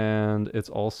roll, and it's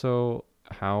also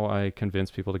how I convince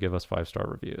people to give us 5-star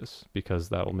reviews, because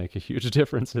that will make a huge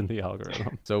difference in the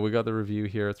algorithm. So we got the review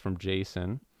here. It's from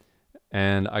Jason.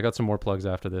 And I got some more plugs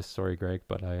after this. Sorry, Greg,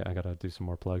 but I got to do some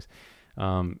more plugs.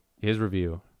 His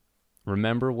review.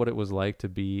 Remember what it was like to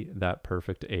be that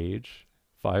perfect age?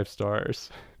 5 stars.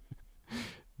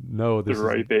 No, The this is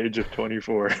ripe age of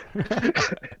 24.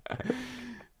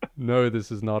 no,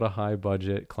 this is not a high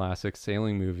budget classic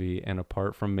sailing movie, and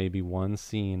apart from maybe one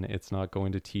scene, it's not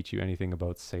going to teach you anything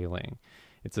about sailing.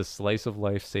 It's a slice of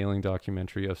life sailing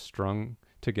documentary of strung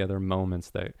together moments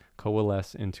that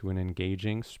coalesce into an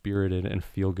engaging, spirited, and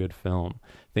feel good film.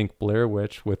 Think Blair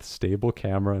Witch with stable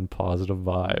camera and positive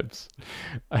vibes.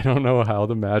 I don't know how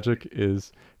the magic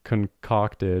is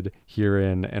concocted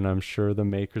herein, and I'm sure the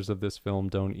makers of this film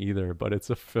don't either, but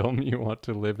it's a film you want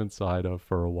to live inside of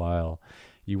for a while.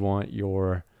 You want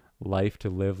your life to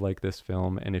live like this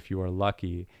film, and if you are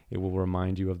lucky, it will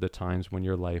remind you of the times when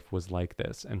your life was like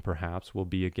this, and perhaps will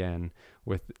be again,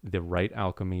 with the right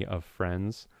alchemy of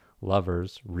friends,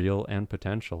 lovers, real and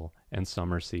potential, and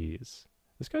summer seas.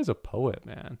 This guy's a poet,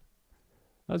 man.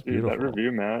 That's Dude, that beautiful.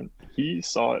 review, man, he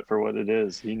saw it for what it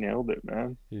is. He nailed it,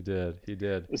 man. He did. He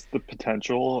did. It's the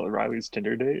potential Riley's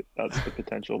Tinder date. That's the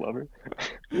potential lover.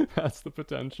 That's the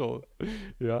potential.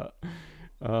 Yeah.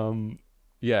 Um,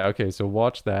 Yeah, okay, so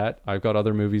watch that. I've got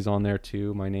other movies on there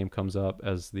too. My name comes up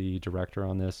as the director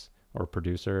on this or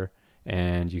producer,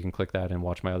 and you can click that and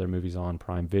watch my other movies on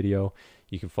Prime Video.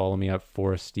 You can follow me at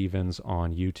Forrest Stevens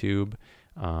on YouTube.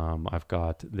 I've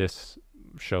got this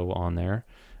show on there.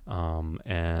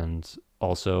 And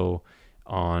also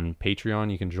on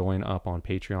Patreon, you can join up on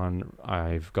Patreon.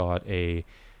 I've got a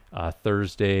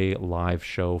Thursday live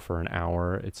show for an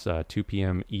hour. It's 2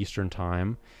 p.m. Eastern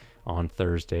Time on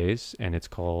Thursdays, and it's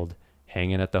called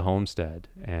Hanging at the Homestead.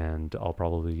 And I'll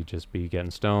probably just be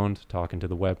getting stoned, talking to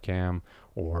the webcam,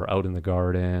 or out in the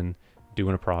garden,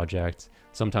 doing a project.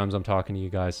 Sometimes I'm talking to you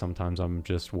guys, sometimes I'm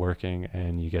just working,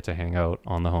 and you get to hang out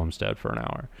on the homestead for an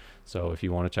hour. So if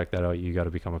you want to check that out, you got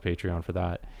to become a Patreon for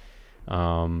that.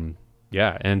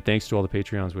 Yeah, and thanks to all the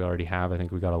Patreons we already have. I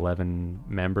think we got 11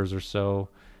 members or so.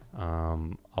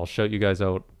 I'll shout you guys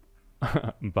out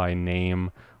by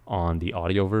name on the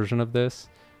audio version of this.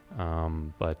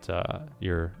 But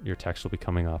your text will be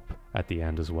coming up at the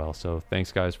end as well. So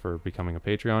thanks, guys, for becoming a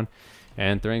Patreon.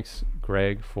 And thanks,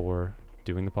 Greg, for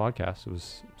doing the podcast. It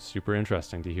was super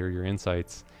interesting to hear your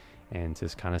insights and to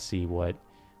kind of see what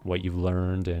you've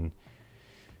learned,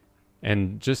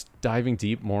 and just diving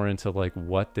deep more into like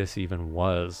what this even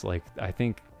was. Like, I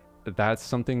think that's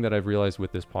something that I've realized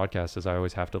with this podcast is I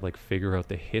always have to like figure out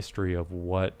the history of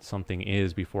what something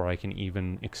is before I can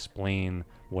even explain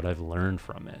what I've learned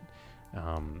from it.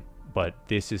 But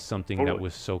this is something that Totally.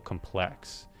 was so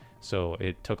complex. So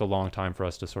it took a long time for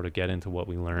us to sort of get into what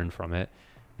we learned from it,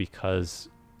 because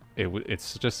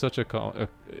it's just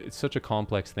it's such a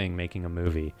complex thing making a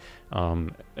movie,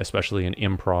 especially an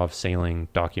improv sailing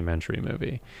documentary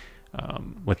movie,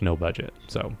 with no budget.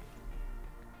 So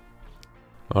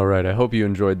all right, I hope you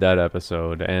enjoyed that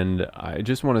episode. And I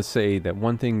just want to say that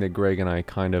one thing that Greg and I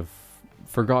kind of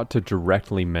forgot to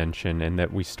directly mention, and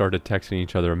that we started texting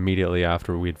each other immediately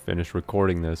after we'd finished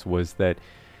recording this, was that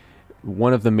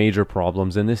one of the major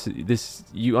problems, and this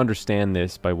you understand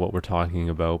this by what we're talking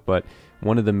about, but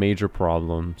one of the major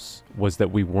problems was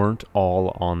that we weren't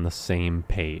all on the same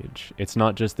page. It's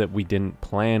not just that we didn't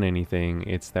plan anything,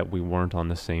 it's that we weren't on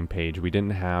the same page. We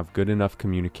didn't have good enough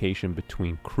communication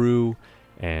between crew,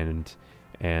 and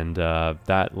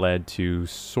that led to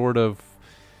sort of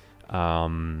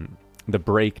the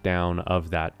breakdown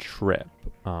of that trip.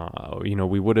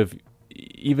 We would have,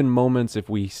 even moments, if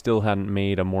we still hadn't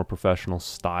made a more professional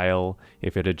style,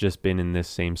 if it had just been in this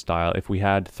same style, if we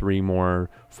had 4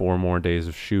 more days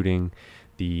of shooting,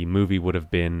 the movie would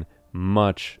have been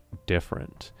much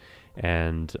different.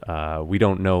 And we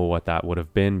don't know what that would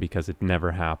have been because it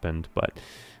never happened, but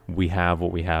we have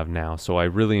what we have now. So I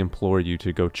really implore you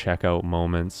to go check out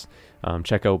Moments,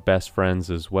 check out Best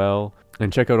Friends as well,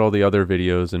 and check out all the other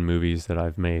videos and movies that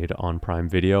I've made on Prime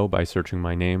Video by searching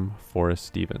my name, Forrest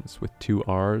Stevens, with 2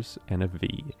 R's and a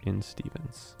V in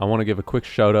Stevens. I want to give a quick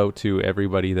shout out to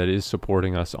everybody that is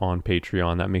supporting us on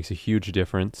Patreon. That makes a huge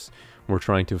difference. We're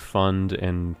trying to fund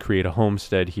and create a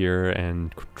homestead here,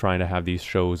 and trying to have these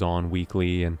shows on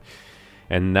weekly,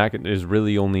 and that is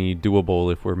really only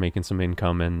doable if we're making some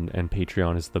income, and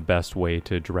Patreon is the best way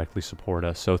to directly support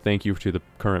us. So thank you to the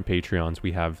current Patreons.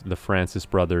 We have the Francis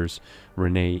brothers,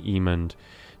 Renee Emond,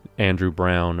 Andrew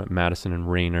Brown, Madison and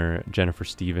Rayner, Jennifer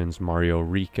Stevens, Mario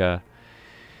Rica,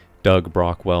 Doug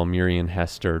Brockwell, Miriam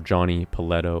Hester, Johnny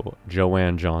Paletto,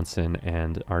 Joanne Johnson,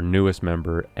 and our newest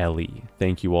member, Ellie.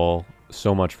 Thank you all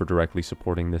so much for directly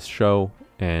supporting this show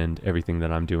and everything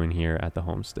that I'm doing here at the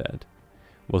homestead.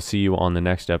 We'll see you on the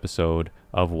next episode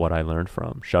of What I Learned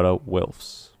From. Shout out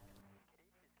Wilfs.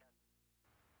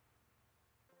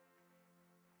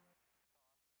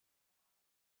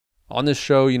 On this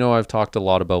show, I've talked a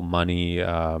lot about money.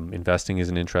 Investing is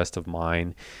an interest of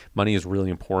mine. Money is really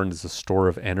important. It's a store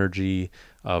of energy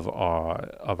of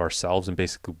ourselves, and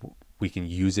basically we can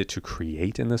use it to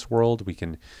create in this world. We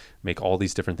can make all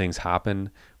these different things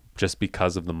happen just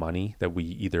because of the money that we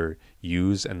either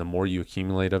use, and the more you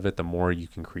accumulate of it, the more you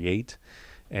can create.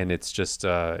 And it's just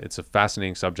it's a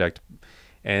fascinating subject,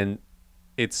 and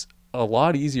it's a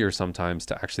lot easier sometimes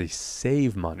to actually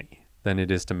save money than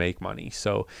it is to make money.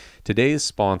 So today's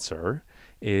sponsor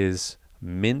is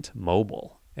Mint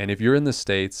Mobile. And if you're in the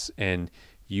States and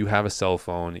you have a cell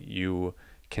phone, you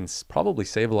can probably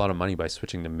save a lot of money by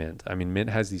switching to Mint. I mean,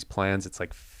 Mint has these plans. It's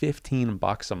like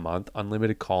 $15 a month,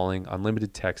 unlimited calling,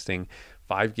 unlimited texting,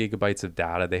 5 gigabytes of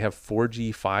data. They have 4G,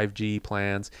 5G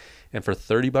plans. And for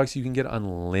 $30, you can get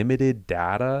unlimited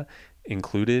data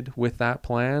included with that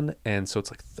plan. And so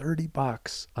it's like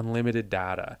 $30, unlimited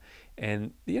data.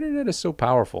 And the internet is so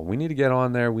powerful. We need to get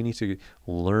on there. We need to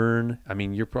learn. I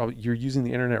mean, you're using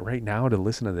the internet right now to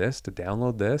listen to this, to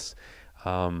download this.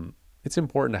 it's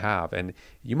important to have. And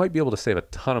you might be able to save a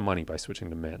ton of money by switching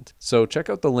to Mint. So check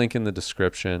out the link in the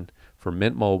description for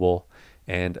Mint Mobile.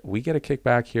 And we get a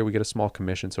kickback here. We get a small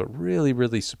commission. So it really,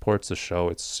 really supports the show.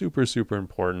 It's super, super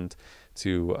important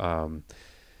to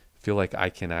feel like I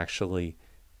can actually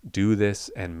do this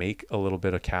and make a little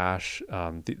bit of cash,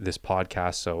 this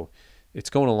podcast. So it's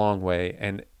going a long way,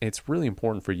 and it's really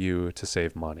important for you to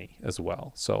save money as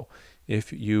well. So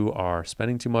if you are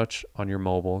spending too much on your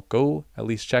mobile, go at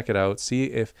least check it out, see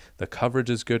if the coverage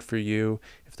is good for you,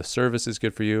 if the service is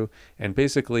good for you. And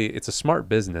basically it's a smart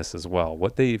business as well.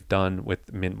 What they've done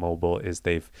with Mint Mobile is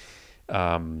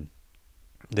um,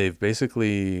 they've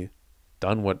basically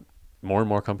done what more and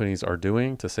more companies are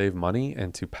doing to save money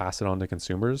and to pass it on to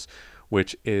consumers,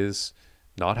 which is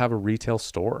not have a retail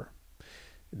store.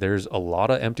 There's a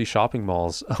lot of empty shopping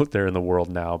malls out there in the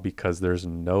world now because there's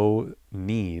no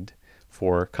need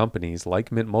for companies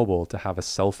like Mint Mobile to have a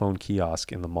cell phone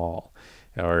kiosk in the mall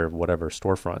or whatever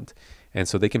storefront. And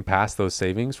so they can pass those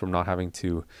savings from not having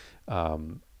to,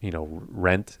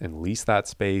 rent and lease that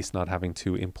space, not having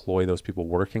to employ those people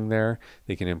working there.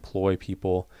 They can employ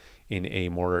people in a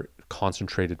more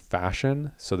concentrated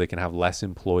fashion so they can have less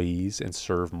employees and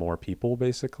serve more people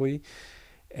basically.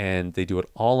 And they do it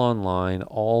all online,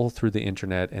 all through the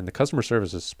internet, and the customer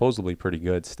service is supposedly pretty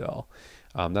good still.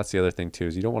 That's the other thing too,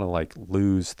 is you don't want to like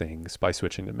lose things by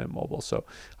switching to Mint Mobile. So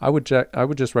I would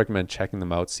just recommend checking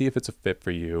them out, see if it's a fit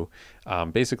for you.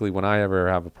 Basically, when I ever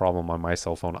have a problem on my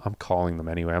cell phone, I'm calling them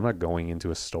anyway. I'm not going into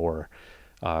a store.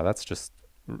 That's just,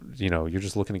 you're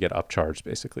just looking to get upcharged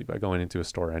basically by going into a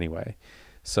store anyway.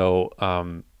 So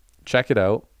check it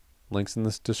out. Links in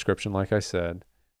this description, like I said.